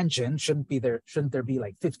this mansion. Shouldn't there be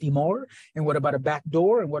like 50 more? And what about a back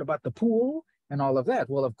door? And what about the pool? And all of that?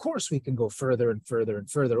 Well, of course, we can go further and further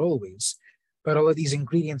and further always. But all of these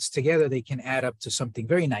ingredients together, they can add up to something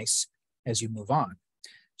very nice as you move on.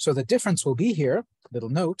 So the difference will be here, little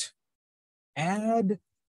note, add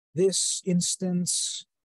this instance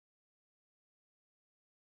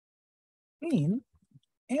screen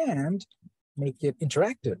and make it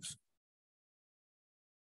interactive.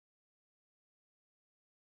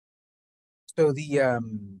 So the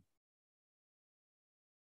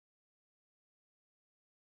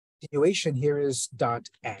continuation here is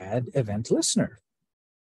 .add event listener.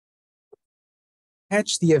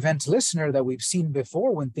 Attach the event listener that we've seen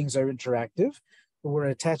before when things are interactive, but we're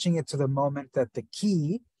attaching it to the moment that the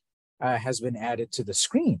key has been added to the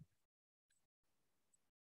screen.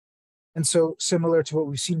 And so similar to what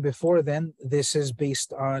we've seen before then, this is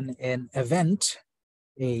based on an event,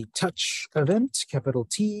 a touch event, capital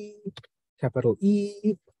T, capital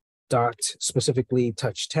E, dot, specifically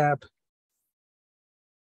touch tap.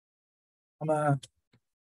 I'm gonna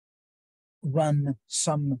run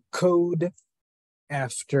some code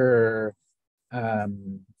after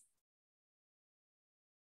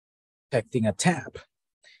detecting a tap.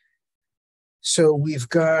 So we've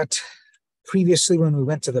got previously when we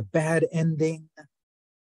went to the bad ending,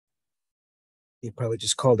 you probably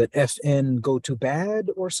just called it FN go to bad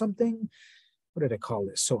or something. What did I call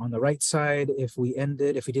this? So on the right side, if we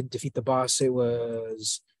didn't defeat the boss, it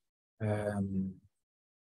was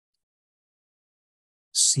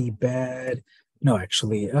C bad. No,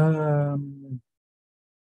 actually, I'm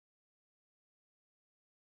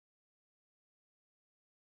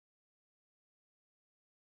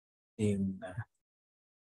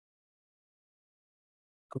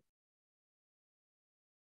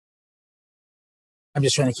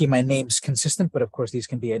just trying to keep my names consistent, but of course these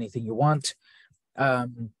can be anything you want. We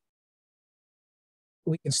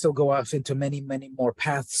can still go off into many, many more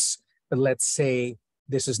paths, but let's say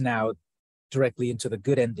this is now directly into the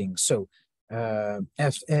good ending. So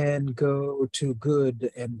FN go to good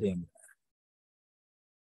ending.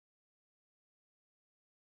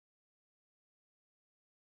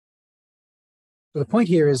 So the point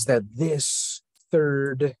here is that this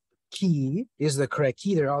third key is the correct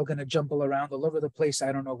key. They're all going to jumble around all over the place.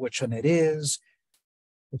 I don't know which one it is.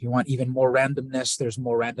 If you want even more randomness, there's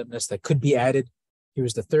more randomness that could be added.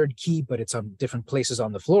 Here's the third key, but it's on different places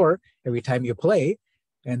on the floor every time you play.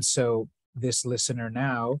 And so this listener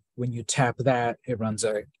now, when you tap that, it runs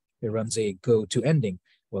a go to ending.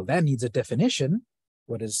 Well, that needs a definition.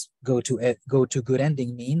 what does go to good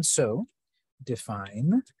ending mean? So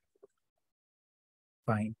define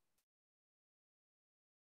find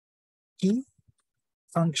key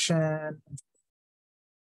function,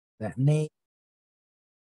 that name,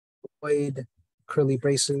 void, curly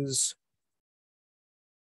braces,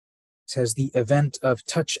 says the event of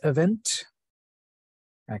touch event.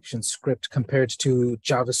 Action script compared to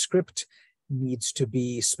JavaScript needs to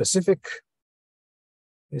be specific.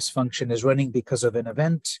 This function is running because of an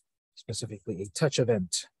event, specifically a touch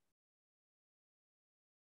event.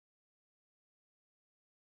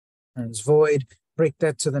 Turns void. Break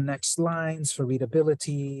that to the next lines for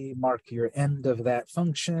readability. Mark your end of that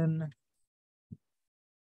function.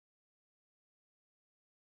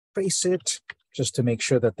 Trace it just to make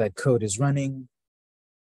sure that that code is running.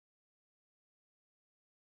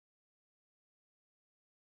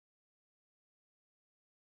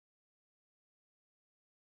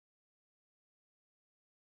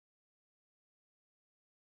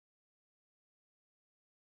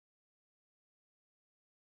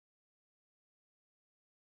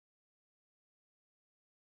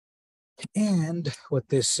 And what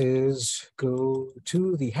this is, go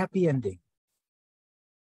to the happy ending.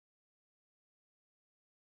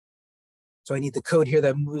 So I need the code here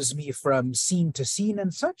that moves me from scene to scene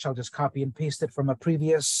and such. I'll just copy and paste it from a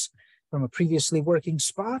previously working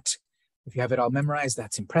spot. If you have it all memorized,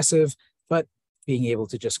 that's impressive. But being able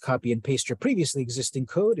to just copy and paste your previously existing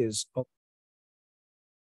code is, oh,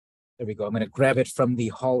 there we go. I'm going to grab it from the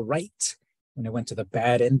hall right. When I went to the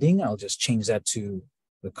bad ending, I'll just change that to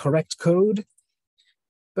the correct code.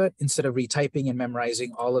 But instead of retyping and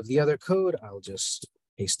memorizing all of the other code, I'll just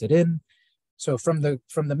paste it in. So from the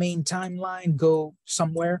main timeline, go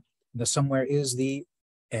somewhere. The somewhere is the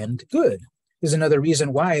end good. There's another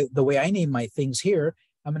reason why the way I name my things here,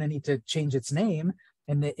 I'm going to need to change its name.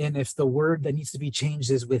 And if the word that needs to be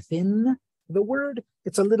changed is within the word,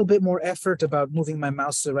 it's a little bit more effort about moving my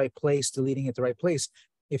mouse to the right place, deleting it the right place.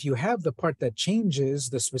 If you have the part that changes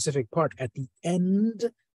the specific part at the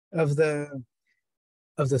end of the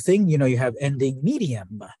thing, you know, you have ending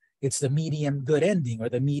medium. It's the medium good ending or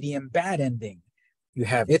the medium bad ending. You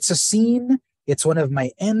have, it's a scene. It's one of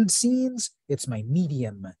my end scenes. It's my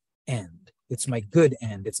medium end. It's my good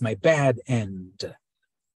end. It's my bad end.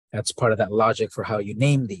 That's part of that logic for how you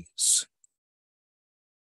name these.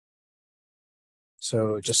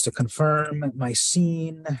 So just to confirm my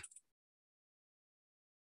scene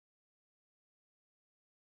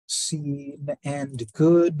and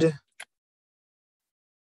good.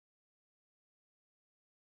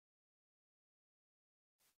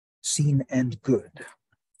 Scene and good.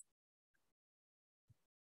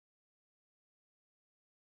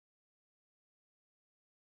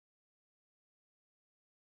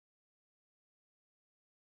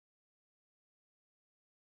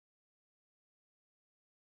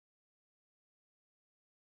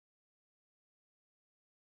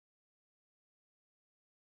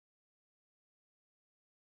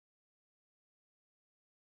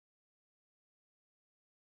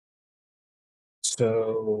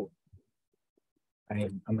 So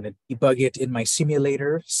I'm going to debug it in my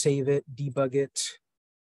simulator, save it, debug it.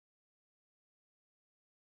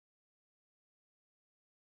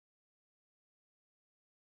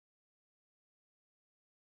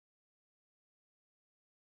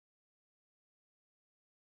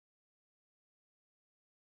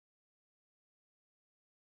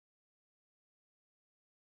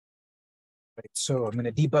 Right, so I'm going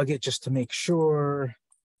to debug it just to make sure.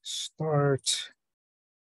 Start.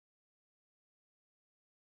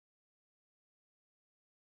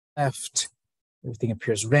 Left. Everything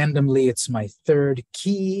appears randomly. It's my third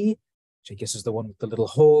key, which I guess is the one with the little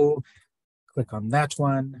hole. Click on that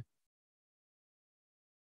one.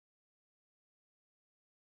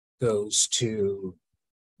 Goes to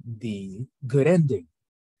the good ending.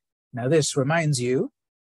 Now this reminds you,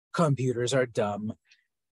 computers are dumb.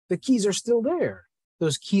 The keys are still there.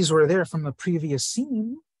 Those keys were there from the previous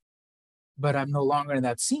scene, but I'm no longer in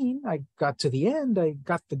that scene. I got to the end. I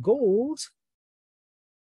got the gold.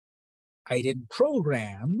 I didn't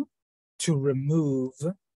program to remove.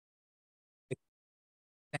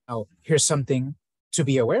 Now, here's something to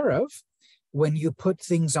be aware of. When you put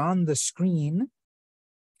things on the screen,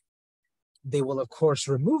 they will, of course,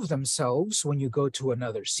 remove themselves when you go to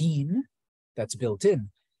another scene that's built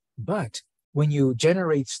in. But when you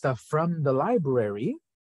generate stuff from the library,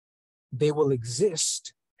 they will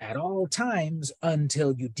exist at all times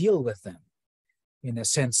until you deal with them. In a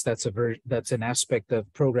sense, that's an aspect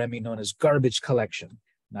of programming known as garbage collection.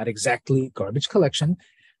 Not exactly garbage collection,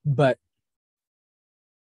 but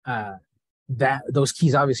those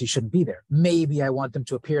keys obviously shouldn't be there. Maybe I want them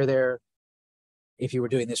to appear there. If you were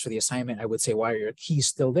doing this for the assignment, I would say, why are your keys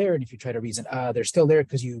still there? And if you try to reason, they're still there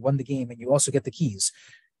because you won the game and you also get the keys.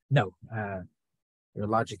 No, your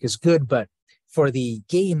logic is good, but for the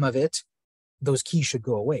game of it, those keys should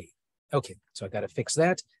go away. Okay, so I got to fix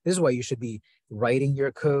that. This is why you should be writing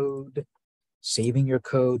your code, saving your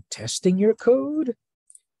code, testing your code.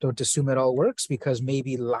 Don't assume it all works, because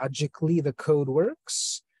maybe logically the code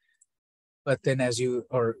works, but then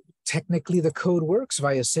or technically the code works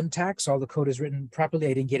via syntax, all the code is written properly,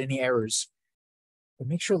 I didn't get any errors. But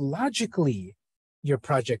make sure logically your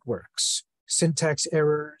project works. Syntax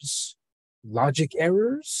errors, logic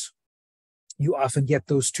errors, you often get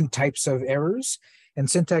those two types of errors, and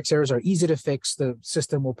syntax errors are easy to fix. The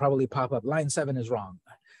system will probably pop up, line 7 is wrong.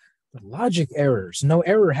 But logic errors, no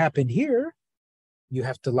error happened here. You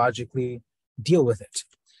have to logically deal with it.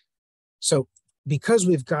 So because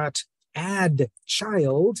we've got add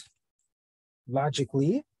child,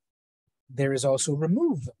 logically, there is also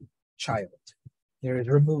remove child. There is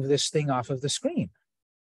remove this thing off of the screen.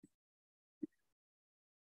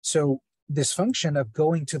 So this function of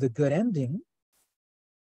going to the good ending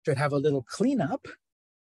should have a little cleanup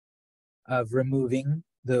of removing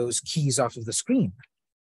those keys off of the screen.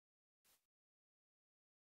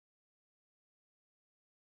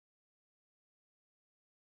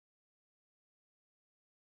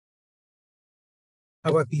 How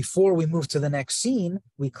about before we move to the next scene,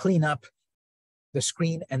 we clean up the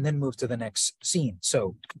screen and then move to the next scene.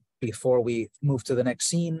 So before we move to the next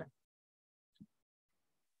scene,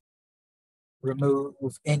 remove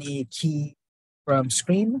any key from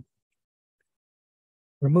screen,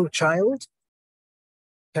 remove child,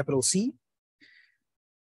 capital C.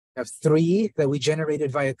 We have 3 that we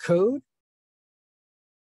generated via code.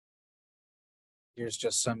 Here's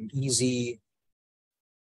just some easy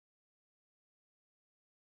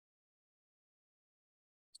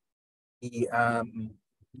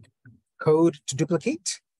code to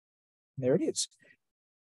duplicate. There it is.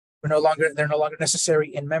 They're no longer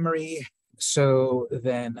necessary in memory. So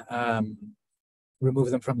then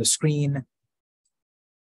remove them from the screen,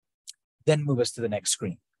 then move us to the next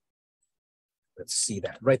screen. Let's see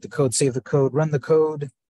that. Write the code, save the code, run the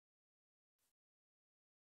code.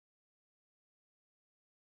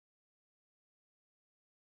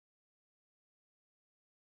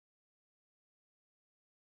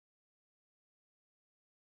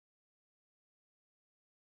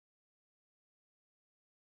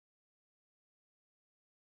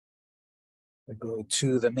 I go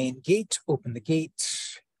to the main gate, open the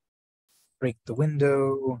gate, break the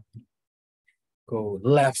window, go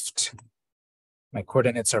left. My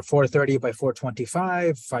coordinates are 430 by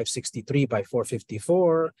 425, 563 by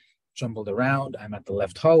 454, jumbled around. I'm at the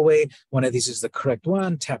left hallway. One of these is the correct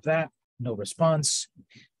one. Tap that, no response.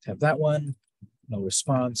 Tap that one, no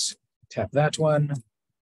response. Tap that one.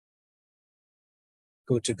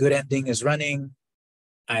 Go to good ending is running.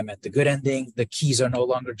 I'm at the good ending. The keys are no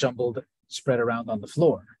longer jumbled, spread around on the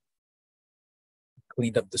floor.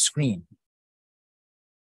 Cleaned up the screen.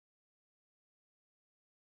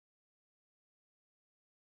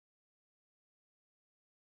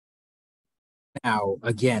 Now,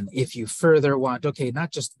 again, if you further want, okay,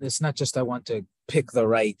 it's not just I want to pick the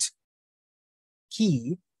right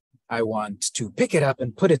key, I want to pick it up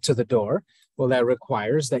and put it to the door. Well, that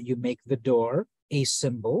requires that you make the door a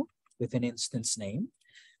symbol with an instance name.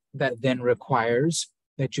 That then requires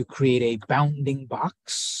that you create a bounding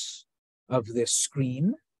box of this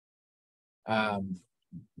screen.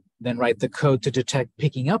 Then write the code to detect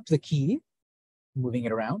picking up the key, moving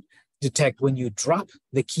it around. Detect when you drop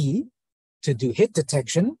the key to do hit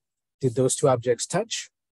detection. Did those two objects touch?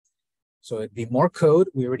 So it'd be more code.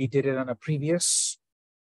 We already did it on a previous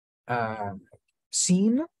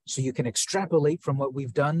scene. So you can extrapolate from what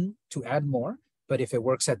we've done to add more. But if it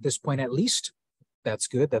works at this point at least, that's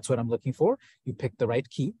good. That's what I'm looking for. You picked the right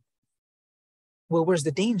key. Well, where's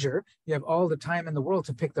the danger? You have all the time in the world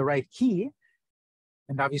to pick the right key.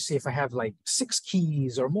 And obviously, if I have like 6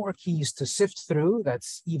 keys or more keys to sift through,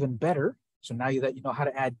 that's even better. So now that you know how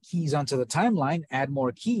to add keys onto the timeline, add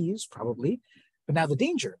more keys, probably. But now the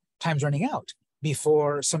danger, time's running out.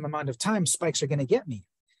 Before some amount of time, spikes are going to get me.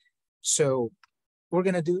 So we're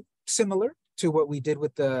going to do similar to what we did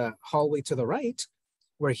with the hallway to the right,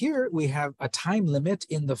 where here we have a time limit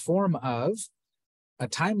in the form of a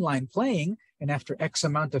timeline playing, and after X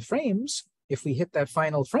amount of frames, if we hit that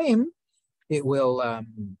final frame, it will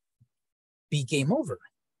be game over.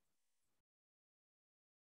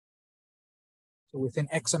 So within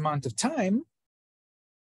X amount of time,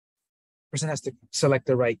 the person has to select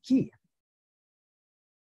the right key.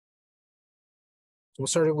 we'll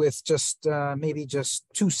start it with just maybe just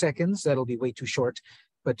 2 seconds. That'll be way too short,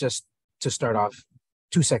 but just to start off,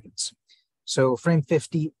 2 seconds. So frame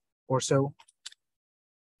 50 or so,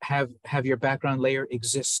 have your background layer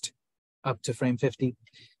exist up to frame 50.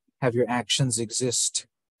 Have your actions exist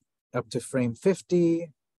up to frame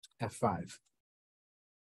 50, F5.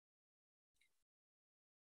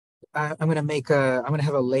 I'm gonna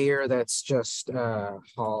have a layer that's just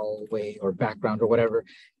hallway or background or whatever,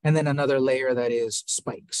 and then another layer that is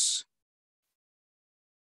spikes,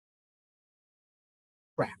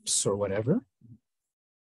 traps or whatever.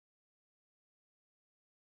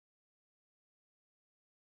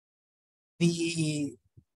 The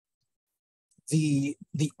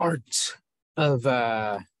art of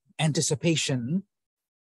anticipation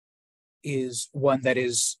is one that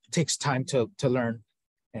takes time to learn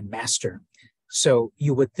and master. So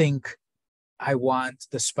you would think, I want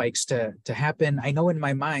the spikes to happen. I know in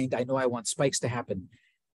my mind, I know I want spikes to happen,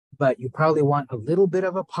 but you probably want a little bit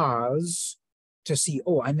of a pause to see,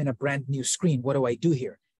 oh, I'm in a brand new screen. What do I do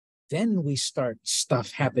here? Then we start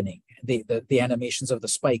stuff happening, the animations of the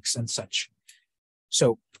spikes and such.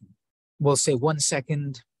 So we'll say 1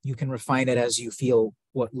 second. You can refine it as you feel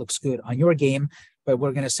what looks good on your game, but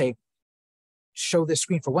we're going to say, show this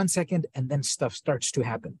screen for 1 second, and then stuff starts to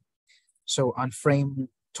happen. So on frame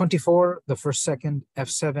 24, the first second,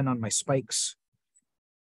 F7 on my spikes.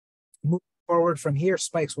 Move forward from here,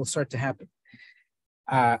 spikes will start to happen.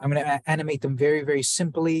 I'm going to animate them very, very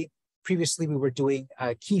simply. Previously, we were doing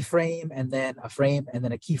a keyframe and then a frame and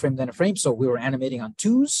then a keyframe, then a frame. So we were animating on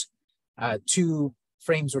twos. 2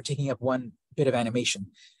 frames were taking up 1 bit of animation.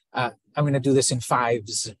 I'm going to do this in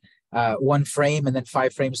 5s. 1 frame and then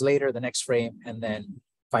 5 frames later, the next frame, and then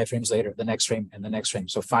 5 frames later, the next frame and the next frame.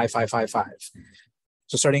 So 5, 5, 5, 5.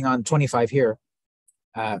 So starting on 25 here,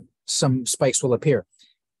 some spikes will appear.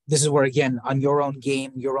 This is where, again, on your own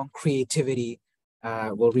game, your own creativity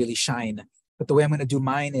will really shine. But the way I'm going to do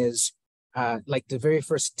mine is like the very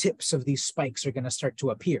first tips of these spikes are going to start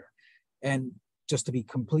to appear. And just to be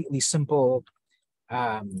completely simple,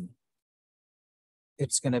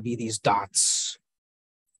 it's going to be these dots.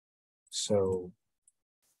 So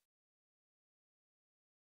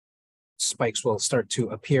spikes will start to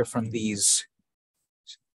appear from these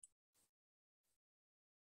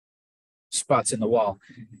spots in the wall.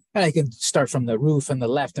 And I can start from the roof and the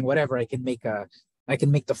left and whatever. I can make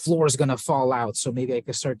the floor is going to fall out. So maybe I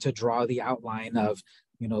can start to draw the outline of,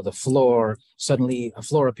 you know, the floor. Suddenly a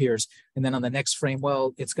floor appears. And then on the next frame,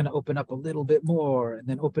 well, it's going to open up a little bit more and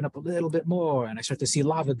then open up a little bit more. And I start to see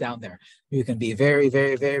lava down there. You can be very,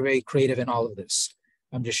 very, very, very creative in all of this.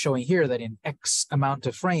 I'm just showing here that in X amount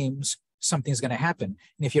of frames, something's going to happen.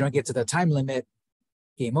 And if you don't get to the time limit,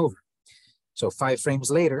 game over. So 5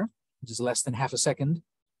 frames later, which is less than half a second,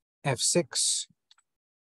 F6.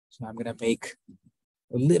 So I'm going to make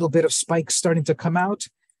a little bit of spikes starting to come out.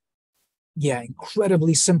 Yeah,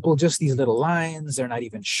 incredibly simple, just these little lines. They're not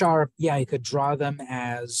even sharp. Yeah, I could draw them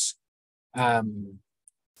as, I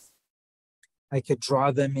could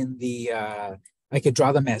draw them in the, I could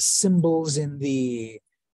draw them as symbols in the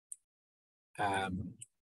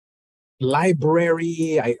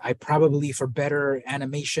library. I probably, for better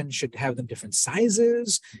animation, should have them different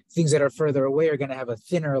sizes. Things that are further away are going to have a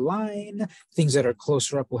thinner line. Things that are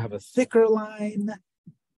closer up will have a thicker line.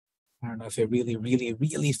 I don't know if it really, really,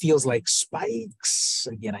 really feels like spikes.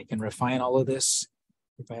 Again, I can refine all of this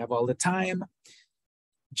if I have all the time.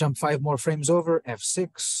 Jump 5 more frames over,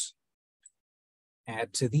 F6.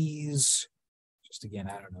 Add to these. Just again,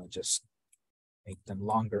 I don't know, just make them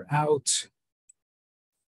longer out.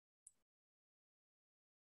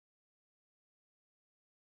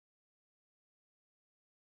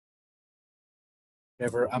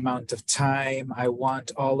 Whatever amount of time I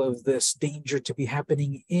want all of this danger to be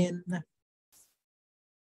happening in.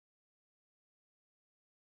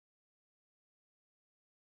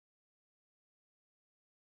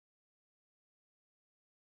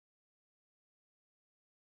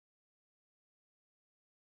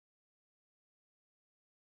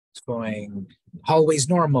 It's going hallways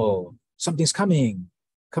normal. Something's coming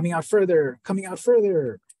out further, coming out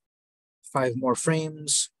further. 5 more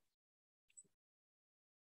frames.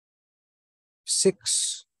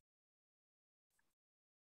 6.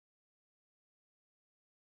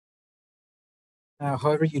 Now,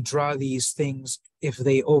 however you draw these things, if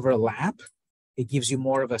they overlap, it gives you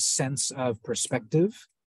more of a sense of perspective.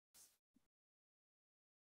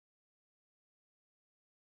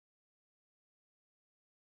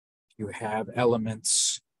 You have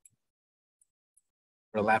elements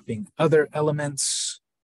overlapping other elements.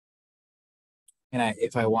 And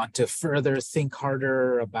if I want to further think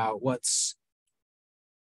harder about what's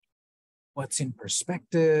what's in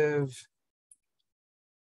perspective.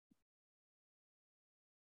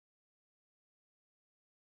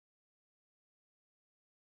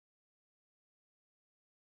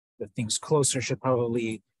 The things closer should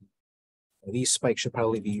probably, these spikes should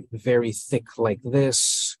probably be very thick like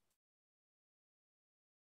this.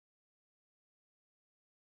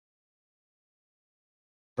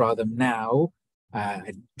 Draw them now.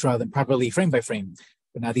 I draw them properly frame by frame,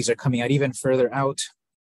 but now these are coming out even further out.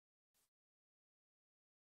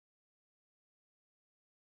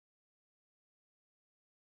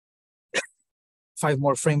 Five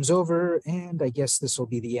more frames over, and I guess this will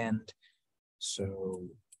be the end. So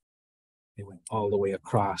they went all the way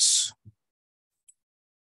across.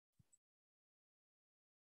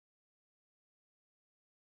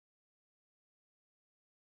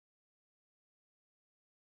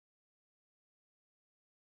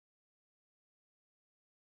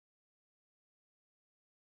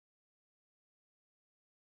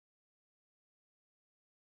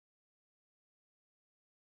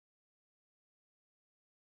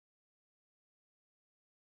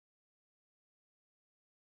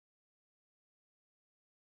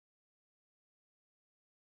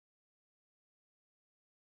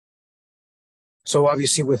 So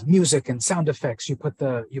obviously with music and sound effects, you put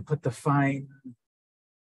the fine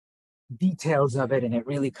details of it and it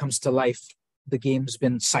really comes to life. The game's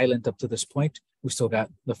been silent up to this point. We still got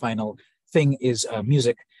the final thing is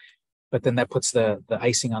music, but then that puts the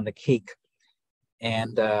icing on the cake.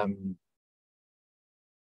 And a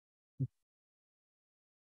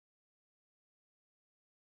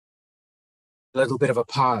little bit of a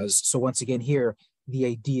pause. So once again here, the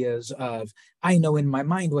ideas of, I know in my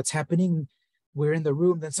mind what's happening. We're in the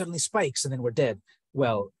room, then suddenly spikes, and then we're dead.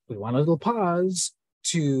 Well, we want a little pause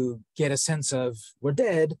to get a sense of we're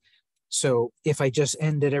dead. So if I just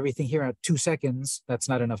ended everything here at 2 seconds, that's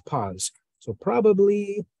not enough pause. So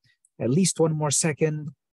probably at least one more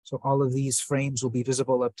second. So all of these frames will be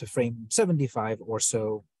visible up to frame 75 or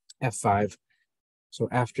so, F5. So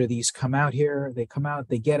after these come out here, they come out,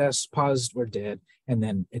 they get us, paused, we're dead, and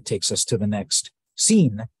then it takes us to the next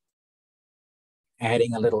scene.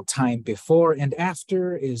 Adding a little time before and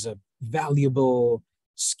after is a valuable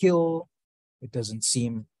skill. It doesn't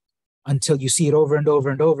seem, until you see it over and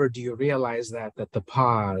over and over, do you realize that the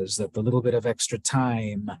pause, that the little bit of extra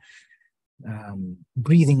time,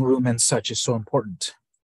 breathing room and such is so important.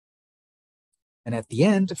 And at the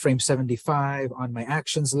end, frame 75 on my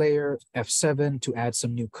actions layer, F7 to add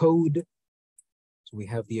some new code. So we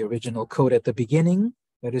have the original code at the beginning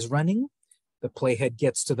that is running. The playhead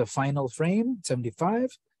gets to the final frame,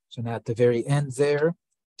 75. So now at the very end there,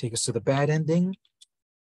 take us to the bad ending.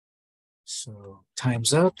 So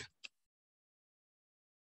time's up.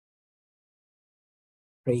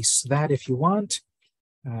 Trace that if you want.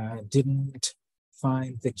 Didn't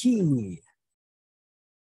find the key.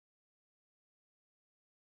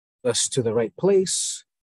 Us to the right place.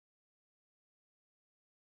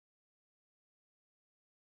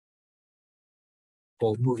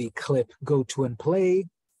 Full movie clip, go to and play.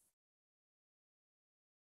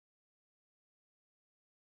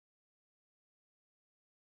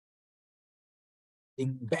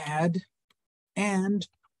 Being bad and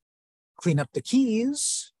clean up the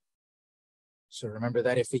keys. So remember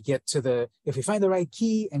that if we find the right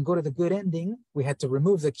key and go to the good ending, we had to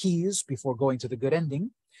remove the keys before going to the good ending.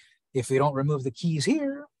 If we don't remove the keys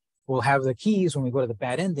here, we'll have the keys when we go to the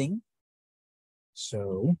bad ending.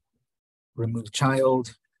 So remove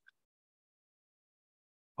child,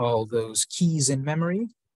 all those keys in memory.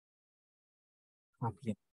 Copy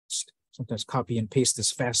and paste. Sometimes copy and paste is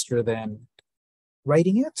faster than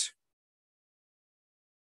writing it.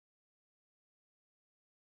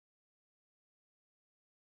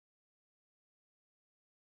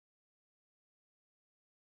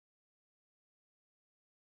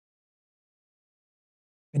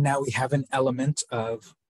 And now we have an element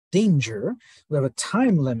of danger. We have a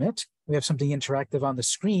time limit. We have something interactive on the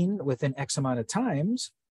screen within X amount of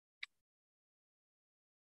times.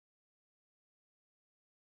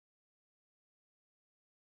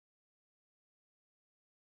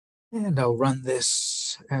 And I'll run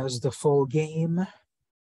this as the full game.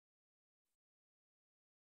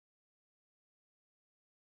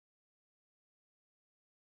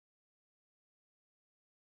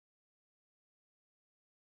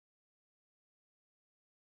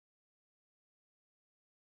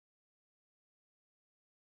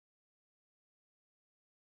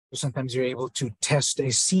 Sometimes you're able to test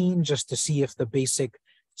a scene just to see if the basic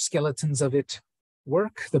skeletons of it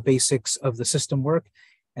work, the basics of the system work.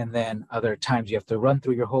 And then other times you have to run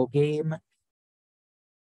through your whole game.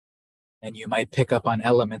 And you might pick up on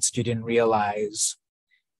elements that you didn't realize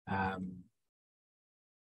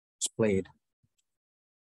displayed.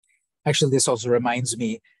 Actually, this also reminds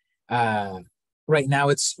me, right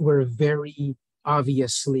now we're very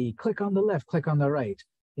obviously click on the left, click on the right.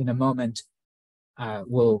 In a moment,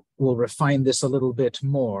 we'll refine this a little bit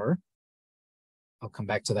more. I'll come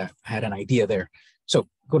back to that. I had an idea there. So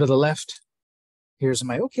go to the left. Here's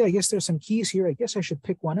okay, I guess there's some keys here. I guess I should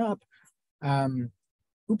pick one up.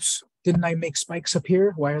 Oops, didn't I make spikes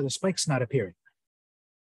appear? Why are the spikes not appearing?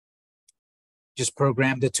 Just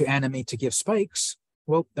programmed it to animate to give spikes.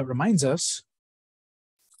 Well, that reminds us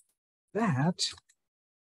that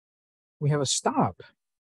we have a stop.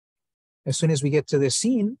 As soon as we get to this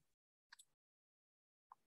scene,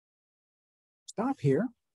 stop here.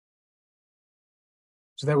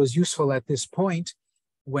 So that was useful at this point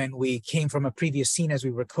when we came from a previous scene as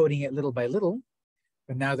we were coding it little by little.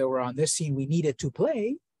 But now that we're on this scene, we need it to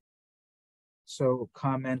play. So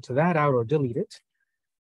comment that out or delete it.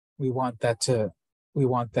 We want that to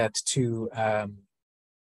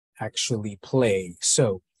actually play.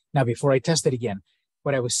 So now before I test it again,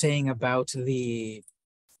 what I was saying about the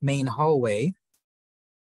main hallway,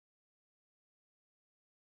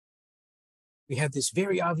 we have this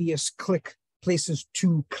very obvious click, places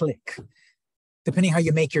to click. Depending how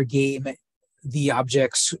you make your game, the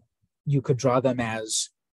objects, you could draw them as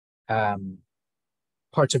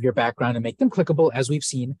parts of your background and make them clickable, as we've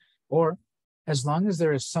seen, or as long as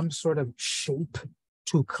there is some sort of shape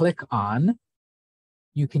to click on,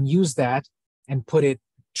 you can use that and put it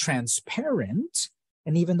transparent.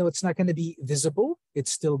 And even though it's not going to be visible,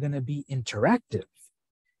 it's still going to be interactive.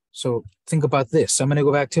 So think about this. I'm going to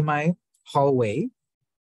go back to my hallway.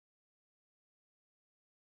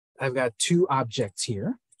 I've got two objects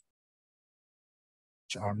here,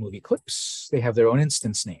 which are movie clips. They have their own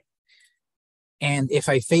instance name. And if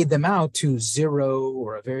I fade them out to 0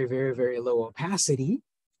 or a very, very, very low opacity,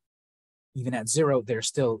 even at 0, they're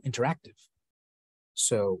still interactive.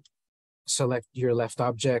 So select your left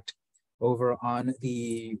object over on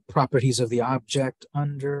the properties of the object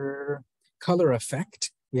under color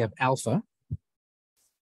effect. We have alpha.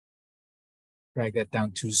 Drag that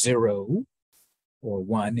down to 0 or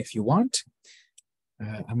 1 if you want.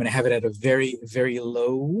 I'm going to have it at a very, very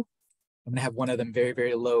low. I'm going to have one of them very,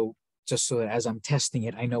 very low, just so that as I'm testing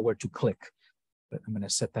it, I know where to click. But I'm going to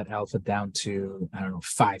set that alpha down to, I don't know,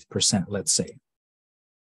 5%, let's say.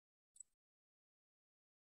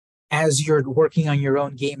 As you're working on your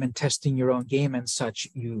own game and testing your own game and such,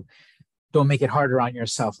 you don't make it harder on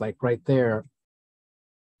yourself. Like right there,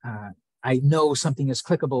 I know something is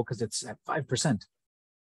clickable because it's at 5%.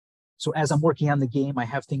 So as I'm working on the game, I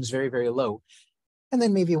have things very, very low. And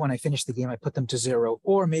then maybe when I finish the game, I put them to 0,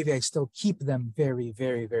 or maybe I still keep them very,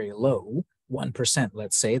 very, very low, 1%,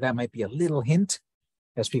 let's say. That might be a little hint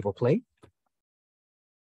as people play.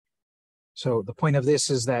 So the point of this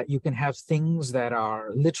is that you can have things that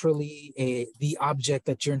are literally the object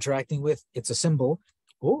that you're interacting with, it's a symbol,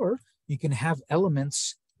 or you can have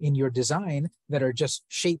elements in your design that are just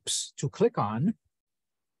shapes to click on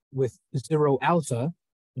with 0 alpha,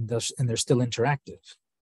 and they're still interactive.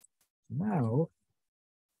 Now,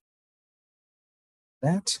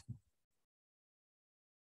 that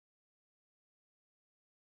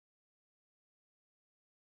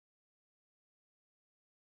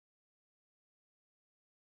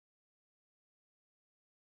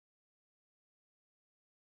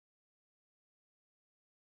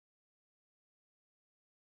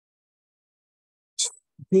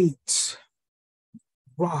date,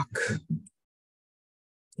 rock,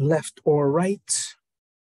 left or right,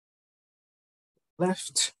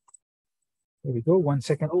 left. There we go. 1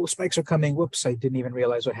 second. Oh, spikes are coming. Whoops, I didn't even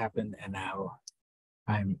realize what happened. And now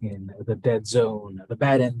I'm in the dead zone, the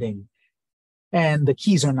bad ending. And the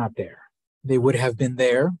keys are not there. They would have been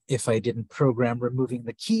there if I didn't program removing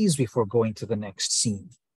the keys before going to the next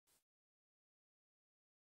scene.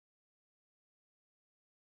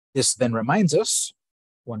 This then reminds us,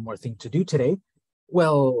 one more thing to do today.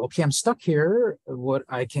 Well, okay, I'm stuck here. What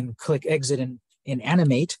I can click exit and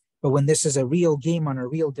animate, but when this is a real game on a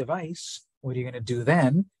real device, what are you going to do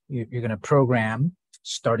then? You're going to program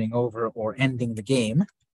starting over or ending the game.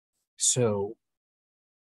 So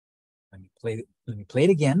let me play it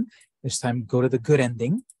again. This time go to the good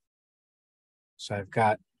ending. So I've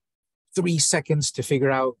got 3 seconds to figure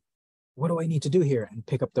out what do I need to do here and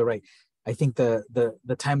pick up the right. I think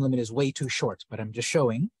the time limit is way too short, but I'm just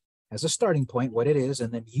showing as a starting point what it is,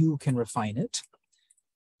 and then you can refine it.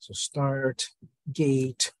 So start,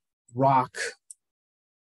 gate, rock,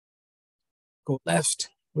 go left.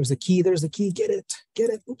 Where's the key? There's the key. Get it. Get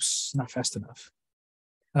it. Oops, not fast enough.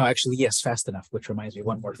 Oh, actually, yes, fast enough, which reminds me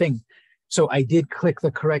one more thing. So I did click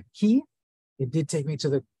the correct key. It did take me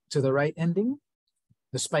to the right ending.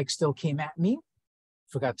 The spike still came at me.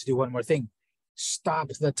 Forgot to do one more thing. Stop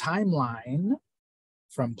the timeline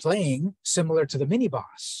from playing, similar to the mini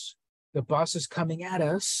boss. The boss is coming at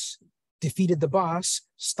us, defeated the boss,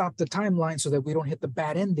 stop the timeline so that we don't hit the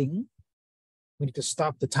bad ending. We need to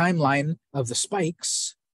stop the timeline of the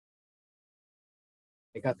spikes.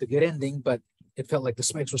 I got the good ending, but it felt like the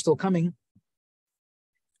spikes were still coming.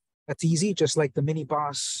 That's easy, just like the mini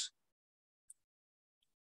boss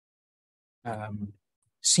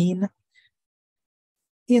scene.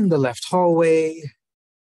 In the left hallway,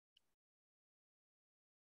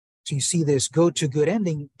 so you see this go to good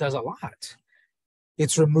ending does a lot.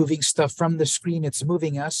 It's removing stuff from the screen, it's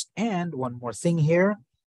moving us. And one more thing here.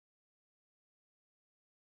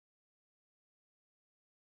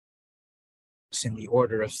 It's in the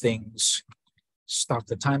order of things. Stop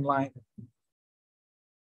the timeline.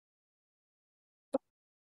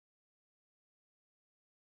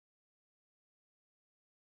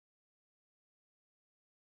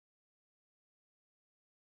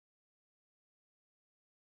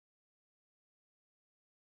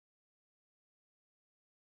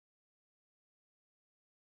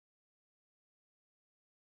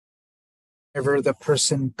 Whenever the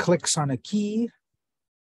person clicks on a key,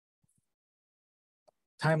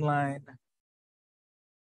 timeline,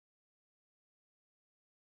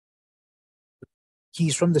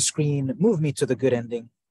 keys from the screen, move me to the good ending.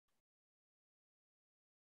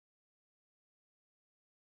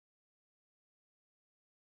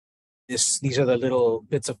 These are the little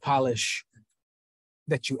bits of polish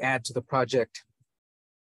that you add to the project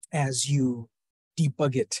as you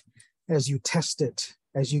debug it, as you test it,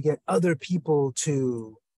 as you get other people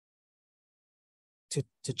to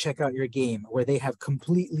check out your game, where they have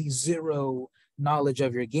completely zero knowledge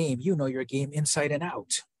of your game. You know your game inside and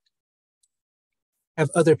out. Have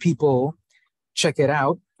other people check it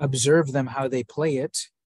out, observe them how they play it,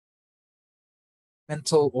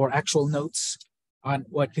 mental or actual notes on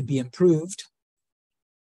what could be improved.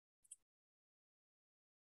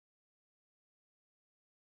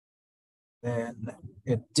 Then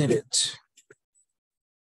it did it.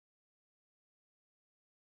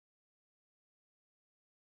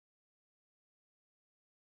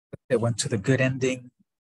 It went to the good ending.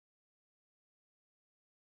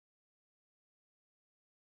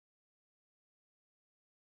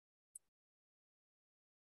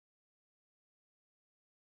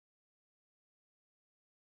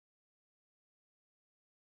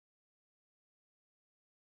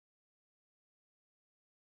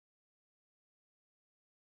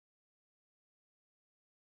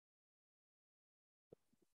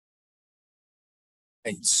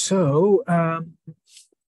 Right, so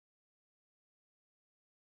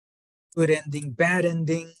good ending, bad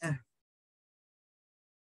ending.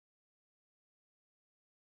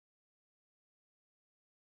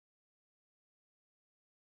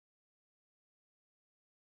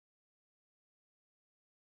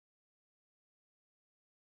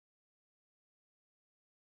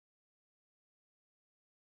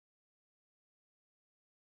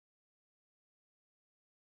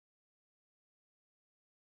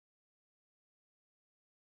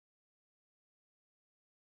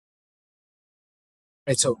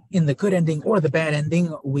 Right, so in the good ending or the bad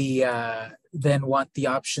ending, we then want the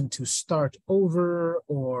option to start over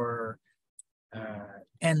or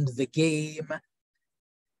end the game.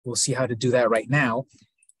 We'll see how to do that right now.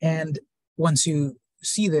 And once you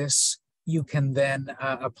see this, you can then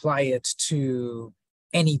apply it to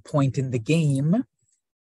any point in the game,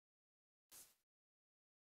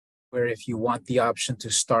 where if you want the option to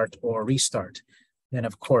start or restart, then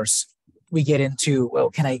of course we get into, well,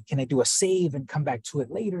 can I do a save and come back to it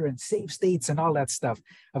later and save states and all that stuff?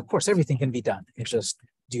 Of course, everything can be done. It's just,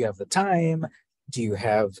 do you have the time? Do you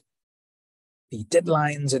have the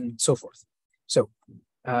deadlines and so forth? So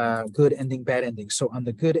good ending, bad ending. So on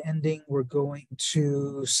the good ending, we're going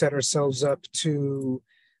to set ourselves up to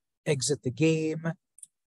exit the game.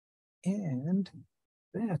 And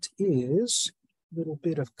that is a little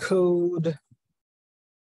bit of code.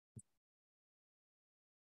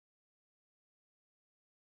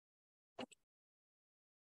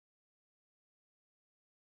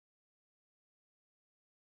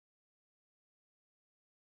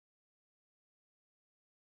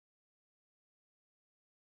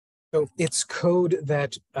 So it's code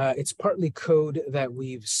that, it's partly code that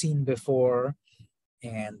we've seen before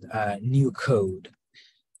and new code.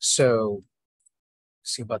 So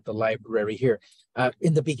see about the library here.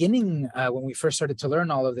 In the beginning, when we first started to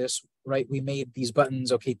learn all of this, right, we made these buttons,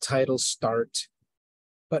 okay, title, start,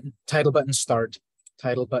 button, title button start,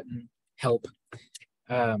 title button help.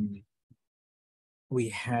 We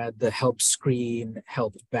had the help screen,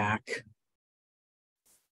 help back.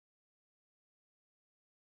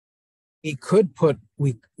 We could put,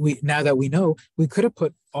 now that we know, we could have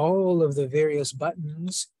put all of the various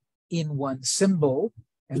buttons in one symbol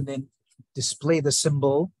and then display the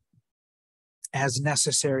symbol as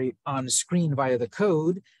necessary on screen via the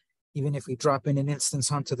code. Even if we drop in an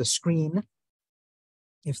instance onto the screen,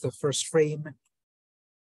 if the first frame,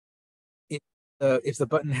 if the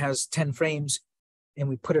button has 10 frames and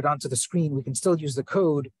we put it onto the screen, we can still use the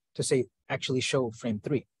code to say, actually show frame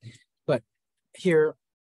 3. But here,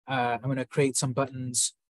 I'm going to create some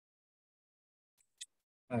buttons,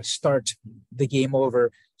 start the game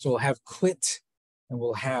over. So we'll have quit and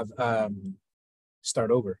we'll have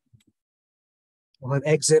start over. We'll have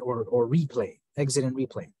exit or replay, exit and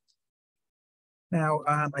replay. Now,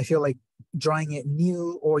 I feel like drawing it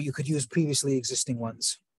new, or you could use previously existing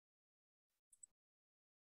ones.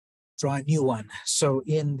 Draw a new one. So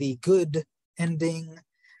in the good ending,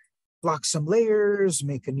 block some layers,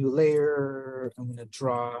 make a new layer. I'm going to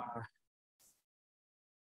draw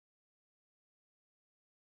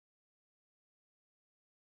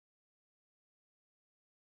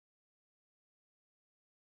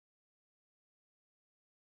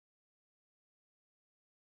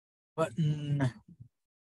button.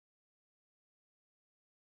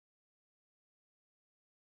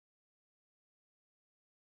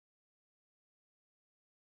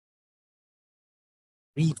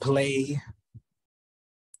 Replay.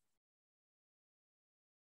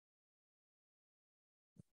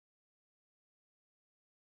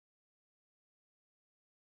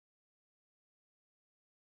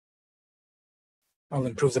 I'll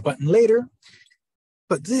improve the button later.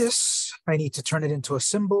 But this, I need to turn it into a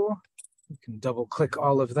symbol. You can double click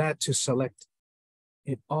all of that to select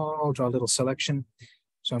it all, draw a little selection.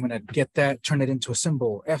 So I'm going to get that, turn it into a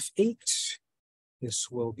symbol, F8.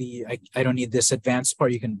 This will be, I don't need this advanced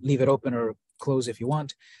part. You can leave it open or close if you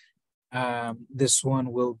want. This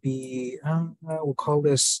one will be, we'll call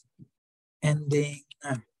this ending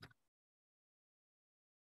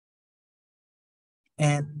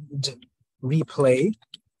and replay.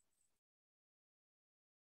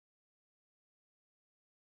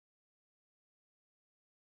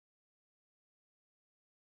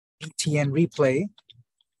 BTN replay.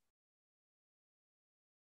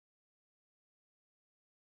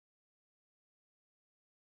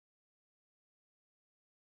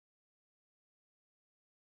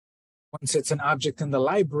 Once it's an object in the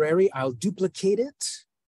library, I'll duplicate it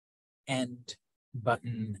and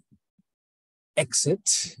button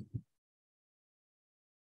exit,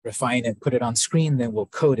 refine it, put it on screen, then we'll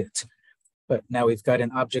code it. But now we've got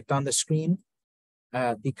an object on the screen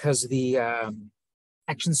because the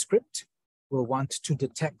action script will want to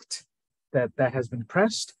detect that that has been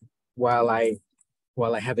pressed while I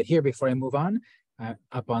have it here before I move on.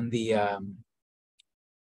 Up on the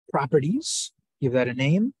properties, give that a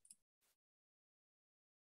name.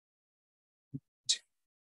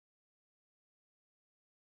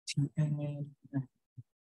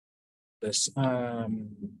 This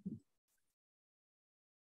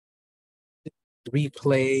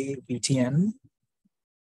replay BTN,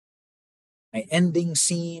 my ending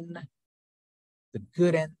scene, the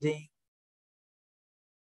good ending,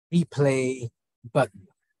 replay button.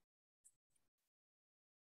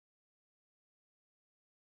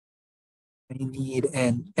 I need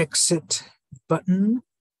an exit button,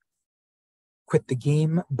 quit the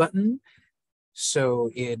game button. So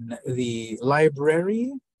in the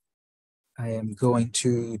library, I am going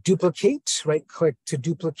to duplicate, right click to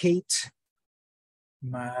duplicate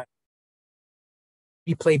my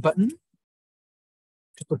replay button.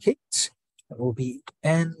 Duplicate. That will be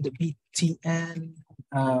end BTN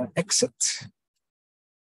exit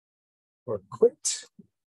or quit.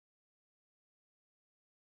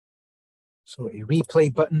 So a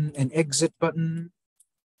replay button, an exit button.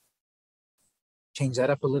 Change that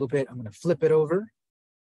up a little bit. I'm going to flip it over.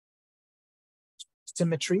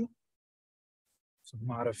 Symmetry. So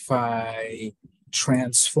modify,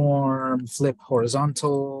 transform, flip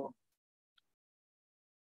horizontal.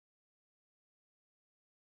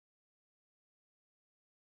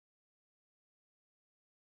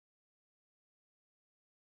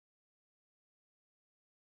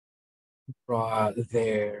 Draw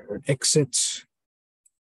their exit.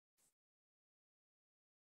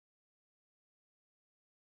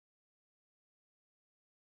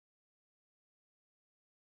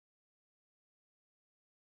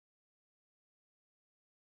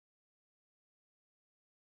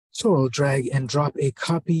 So I'll drag and drop a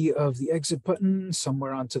copy of the exit button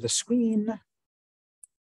somewhere onto the screen.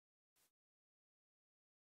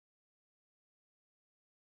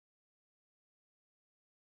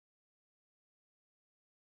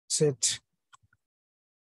 Exit.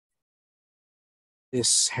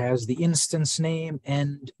 This has the instance name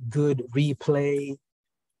and good replay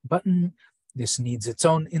button. This needs its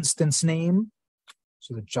own instance name,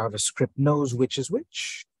 so the JavaScript knows which is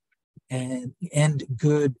which. And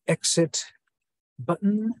good exit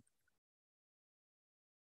button.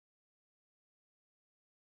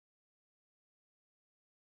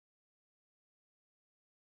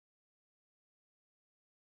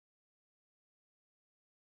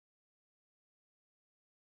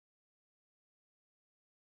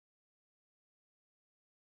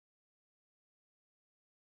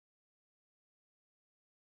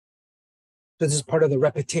 So this is part of the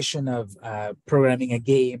repetition of programming a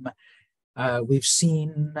game. We've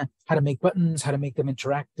seen how to make buttons, how to make them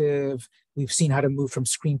interactive. We've seen how to move from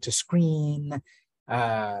screen to screen.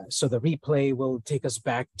 So the replay will take us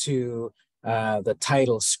back to the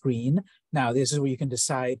title screen. Now, this is where you can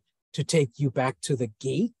decide to take you back to the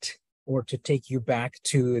gate or to take you back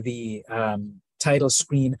to the title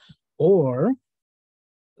screen. Or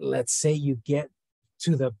let's say you get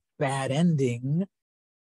to the bad ending,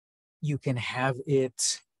 you can have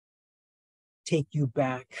it take you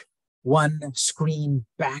back one screen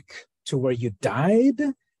back to where you died,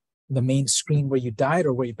 the main screen where you died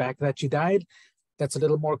or where you back that you died. That's a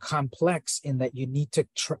little more complex in that you need to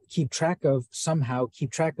keep track of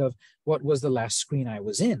what was the last screen I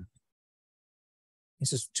was in.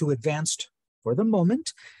 This is too advanced for the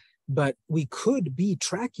moment, but we could be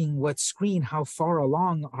tracking what screen, how far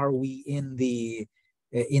along are we in the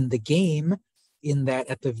game, in that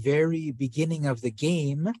at the very beginning of the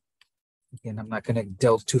game, again, I'm not going to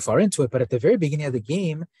delve too far into it, but at the very beginning of the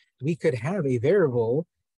game, we could have a variable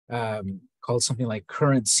called something like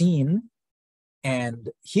current scene. And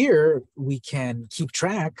here we can keep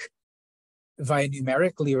track via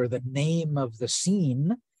numerically or the name of the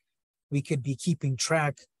scene. We could be keeping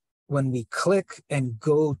track when we click and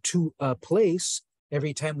go to a place.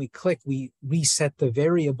 Every time we click, we reset the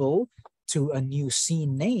variable to a new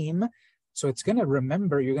scene name. So it's going to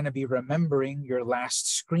remember, you're going to be remembering your last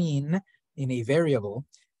screen in a variable.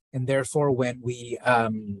 And therefore, when we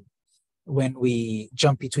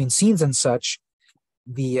jump between scenes and such,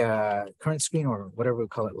 the current screen or whatever we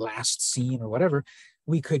call it, last scene or whatever,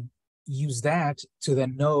 we could use that to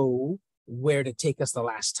then know where to take us the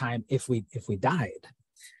last time if we died.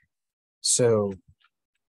 So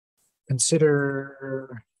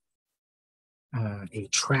consider a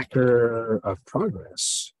tracker of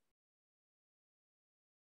progress.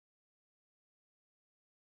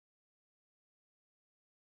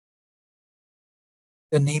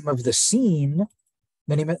 The name of the scene,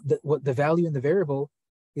 the name of what the value in the variable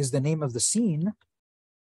is the name of the scene,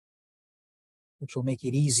 which will make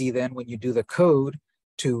it easy then when you do the code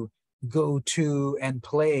to go to and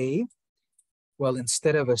play. Well,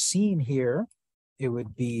 instead of a scene here, it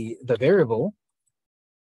would be the variable.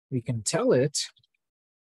 We can tell it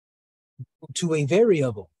to a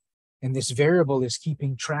variable, and this variable is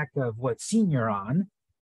keeping track of what scene you're on.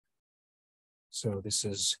 So this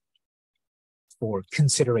is for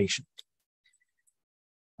consideration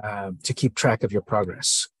to keep track of your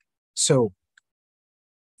progress. So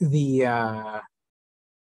the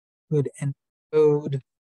good end code,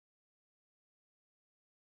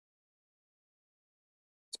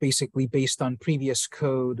 it's basically based on previous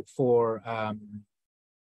code for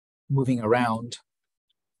moving around.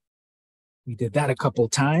 We did that a couple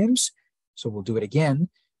times, so we'll do it again.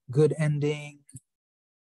 Good ending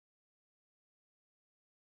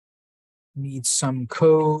needs some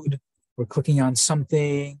code. We're clicking on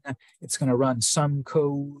something. It's going to run some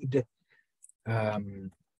code.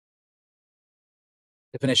 Definition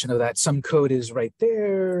of that, some code is right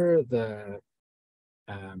there. The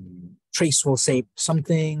trace will say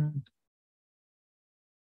something.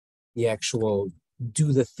 The actual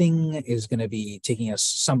do the thing is going to be taking us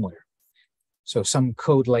somewhere. So some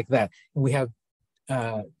code like that. And we have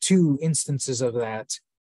two instances of that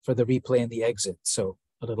for the replay and the exit. So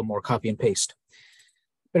a little more copy and paste.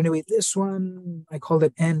 But anyway, this one, I called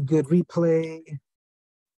it and good replay.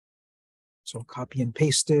 So copy and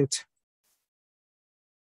paste it.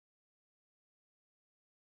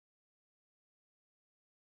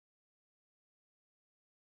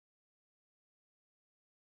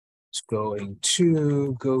 It's going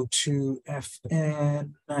to go to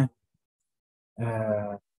FN.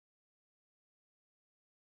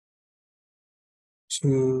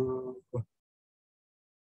 To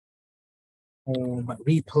home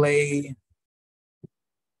replay.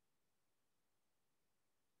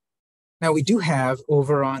 Now we do have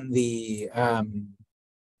over on the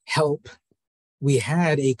help, we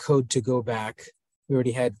had a code to go back. We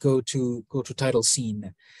already had go to title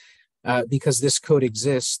scene. Because this code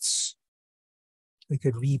exists, we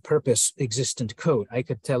could repurpose existent code. I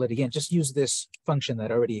could tell it again, just use this function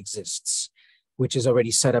that already exists, which is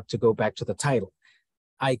already set up to go back to the title.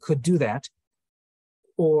 I could do that.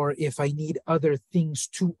 Or if I need other things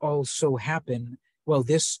to also happen, well,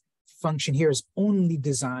 this function here is only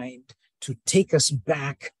designed to take us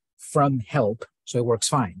back from help, so it works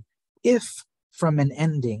fine. If from an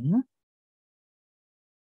ending,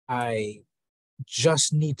 I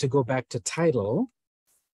just need to go back to title,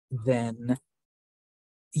 then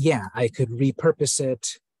yeah, I could repurpose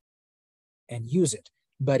it and use it.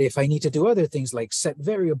 But if I need to do other things like set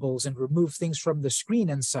variables and remove things from the screen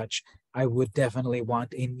and such, I would definitely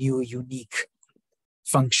want a new unique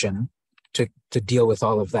function to deal with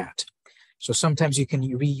all of that. So sometimes you can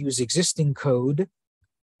reuse existing code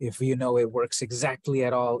if you know it works exactly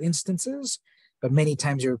at all instances, but many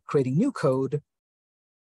times you're creating new code,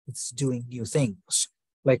 it's doing new things.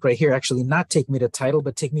 Like right here, actually not take me to title,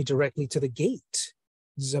 but take me directly to the gate.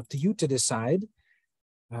 This is up to you to decide.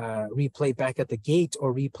 Replay back at the gate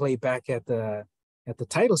or replay back at the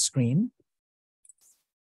title screen.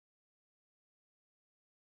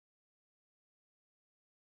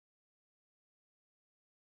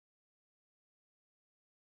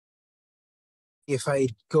 If I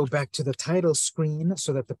go back to the title screen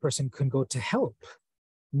so that the person can go to help,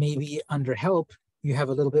 maybe under help, you have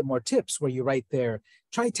a little bit more tips where you write there,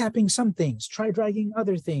 try tapping some things, try dragging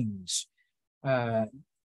other things,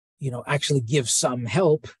 actually give some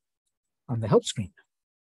help on the help screen.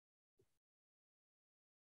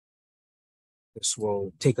 This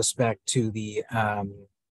will take us back to the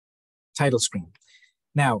title screen.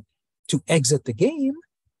 Now, to exit the game,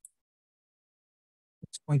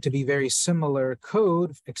 it's going to be very similar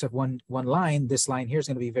code, except one line. This line here is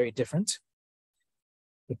going to be very different.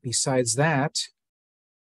 But besides that,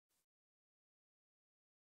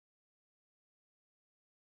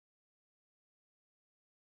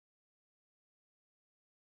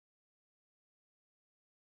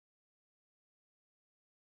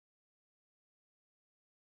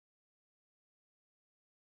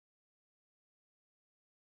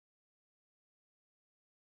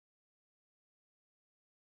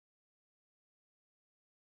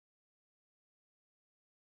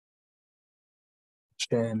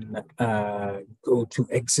 then go to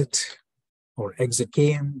exit or exit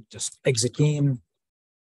game, just exit game.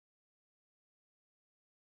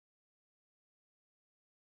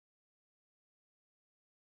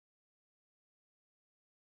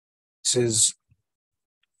 This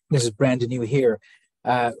is brand new here.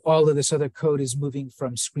 All of this other code is moving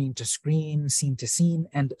from screen to screen, scene to scene,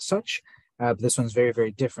 and such. This one's very,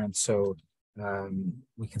 very different. So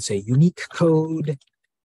we can say unique code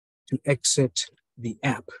to exit the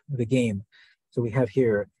app, the game. So we have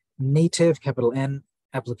here native, capital N,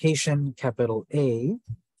 application, capital A.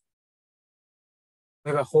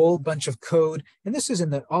 We have a whole bunch of code, and this is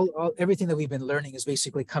in the everything that we've been learning is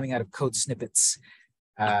basically coming out of code snippets.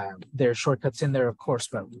 There are shortcuts in there, of course,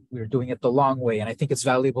 but we're doing it the long way. And I think it's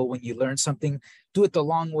valuable when you learn something, do it the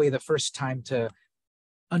long way the first time to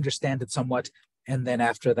understand it somewhat. And then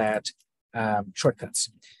after that,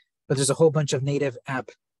 shortcuts. But there's a whole bunch of native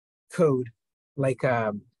app code, like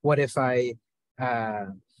what if I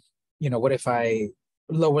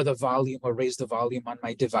lower the volume or raise the volume on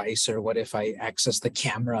my device, or what if I access the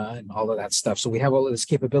camera and all of that stuff. So we have all of this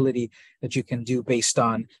capability that you can do based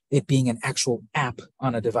on it being an actual app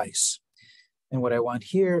on a device. And what I want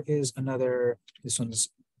here is this one's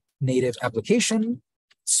native application,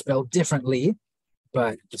 spelled differently,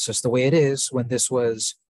 but it's just the way it is when this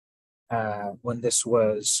was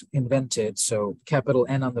invented. So capital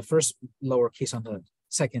N on the first, lowercase on the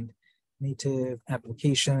second, native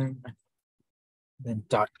application, then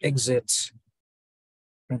dot exit,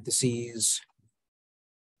 parentheses,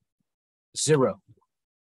 0.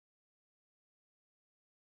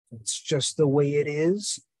 It's just the way it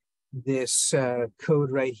is. This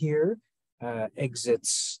code right here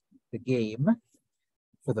exits the game.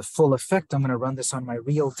 For the full effect, I'm going to run this on my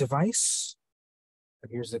real device.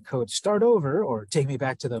 But here's the code: start over, or take me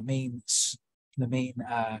back to the main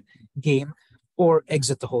game, or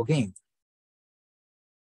exit the whole game.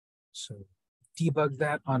 So debug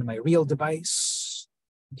that on my real device.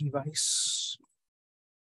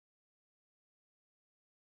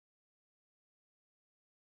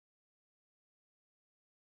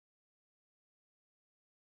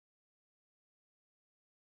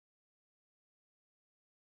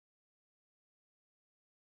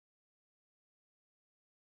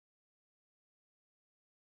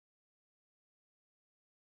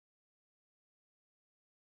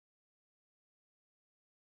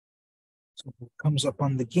 So it comes up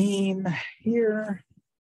on the game here.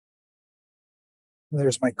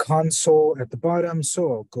 There's my console at the bottom.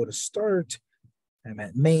 So I'll go to start. I'm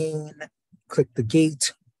at main, click the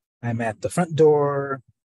gate. I'm at the front door,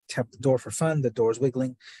 tap the door for fun. The door's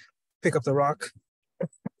wiggling. Pick up the rock,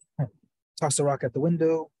 toss the rock at the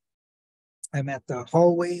window. I'm at the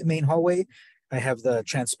hallway, main hallway. I have the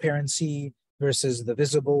transparency versus the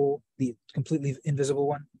visible, the completely invisible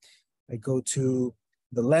one. I go to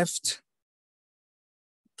the left,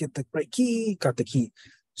 get the right key, got the key.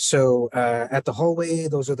 So at the hallway,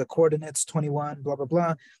 those are the coordinates, 21, blah, blah,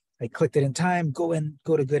 blah. I clicked it in time, go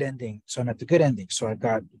to good ending. So I'm at the good ending. So I've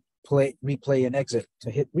got play, replay, and exit.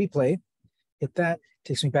 To hit replay, hit that,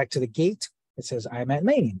 takes me back to the gate. It says I'm at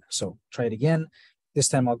main. So try it again. This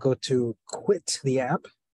time I'll go to quit the app.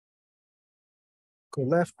 Go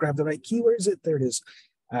left, grab the right key. Where is it? There it is.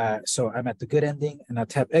 So I'm at the good ending, and I'll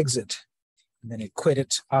tap exit. And then it quit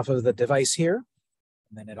it off of the device here.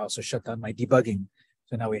 And then it also shut down my debugging.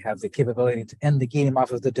 So now we have the capability to end the game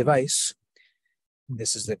off of the device. And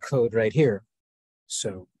this is the code right here.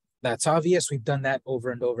 So that's obvious. We've done that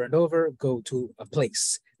over and over and over. Go to a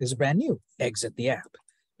place. This is brand new. Exit the app.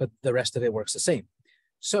 But the rest of it works the same.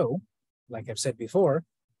 So, like I've said before,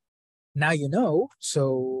 now you know,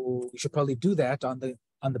 so you should probably do that on the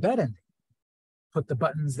bad ending. Put the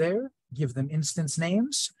buttons there, give them instance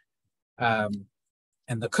names, and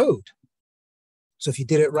the code. So if you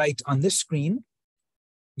did it right on this screen,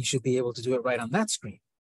 you should be able to do it right on that screen.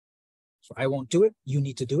 So I won't do it. You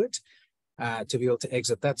need to do it to be able to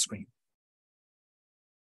exit that screen.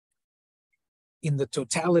 In the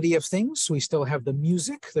totality of things, we still have the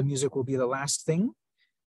music. The music will be the last thing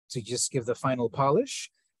to just give the final polish.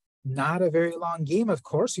 Not a very long game, of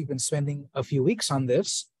course. We've been spending a few weeks on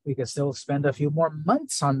this. We could still spend a few more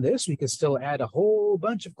months on this. We could still add a whole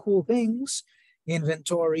bunch of cool things,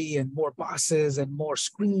 inventory and more bosses and more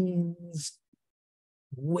screens,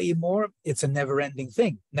 way more. It's a never-ending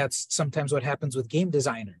thing. That's sometimes what happens with game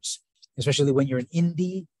designers, especially when you're an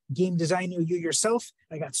indie game designer, you yourself.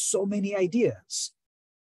 I got so many ideas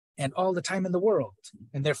and all the time in the world,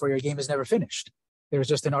 and therefore your game is never finished. There was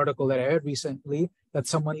just an article that I read recently that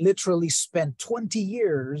someone literally spent 20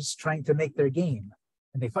 years trying to make their game,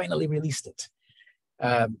 and they finally released it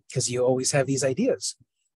because you always have these ideas.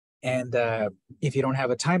 And if you don't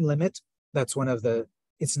have a time limit, that's one of the,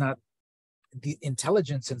 it's not the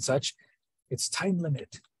intelligence and such, it's time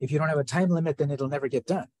limit. If you don't have a time limit, then it'll never get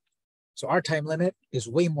done. So our time limit is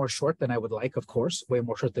way more short than I would like, of course, way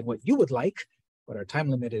more short than what you would like, but our time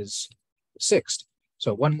limit is 6.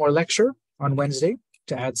 So one more lecture on Wednesday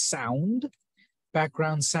to add sound,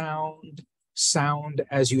 background sound, sound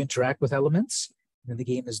as you interact with elements, and the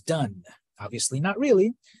game is done. Obviously not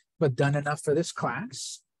really, but done enough for this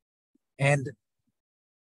class. And,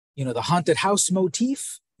 you know, the haunted house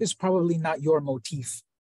motif is probably not your motif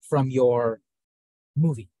from your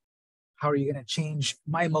movie. How are you going to change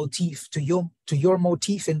my motif to your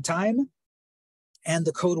motif in time? And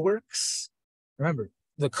the code works. Remember,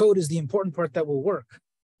 the code is the important part that will work,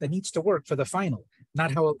 that needs to work for the final,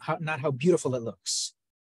 not how beautiful it looks.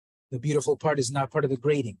 The beautiful part is not part of the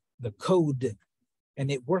grading. The code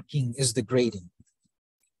and it working is the grading.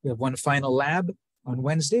 We have one final lab on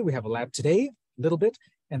Wednesday. We have a lab today, a little bit,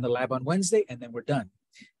 and the lab on Wednesday, and then we're done.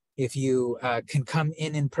 If you can come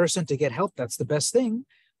in person to get help, that's the best thing.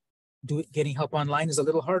 Getting help online is a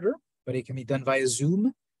little harder, but it can be done via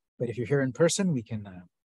Zoom. But if you're here in person, we can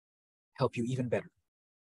help you even better.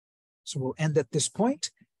 So we'll end at this point.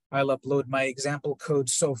 I'll upload my example code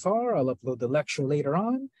so far. I'll upload the lecture later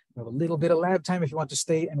on. We'll have a little bit of lab time if you want to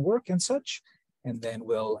stay and work and such. And then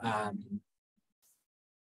we'll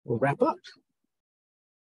wrap up.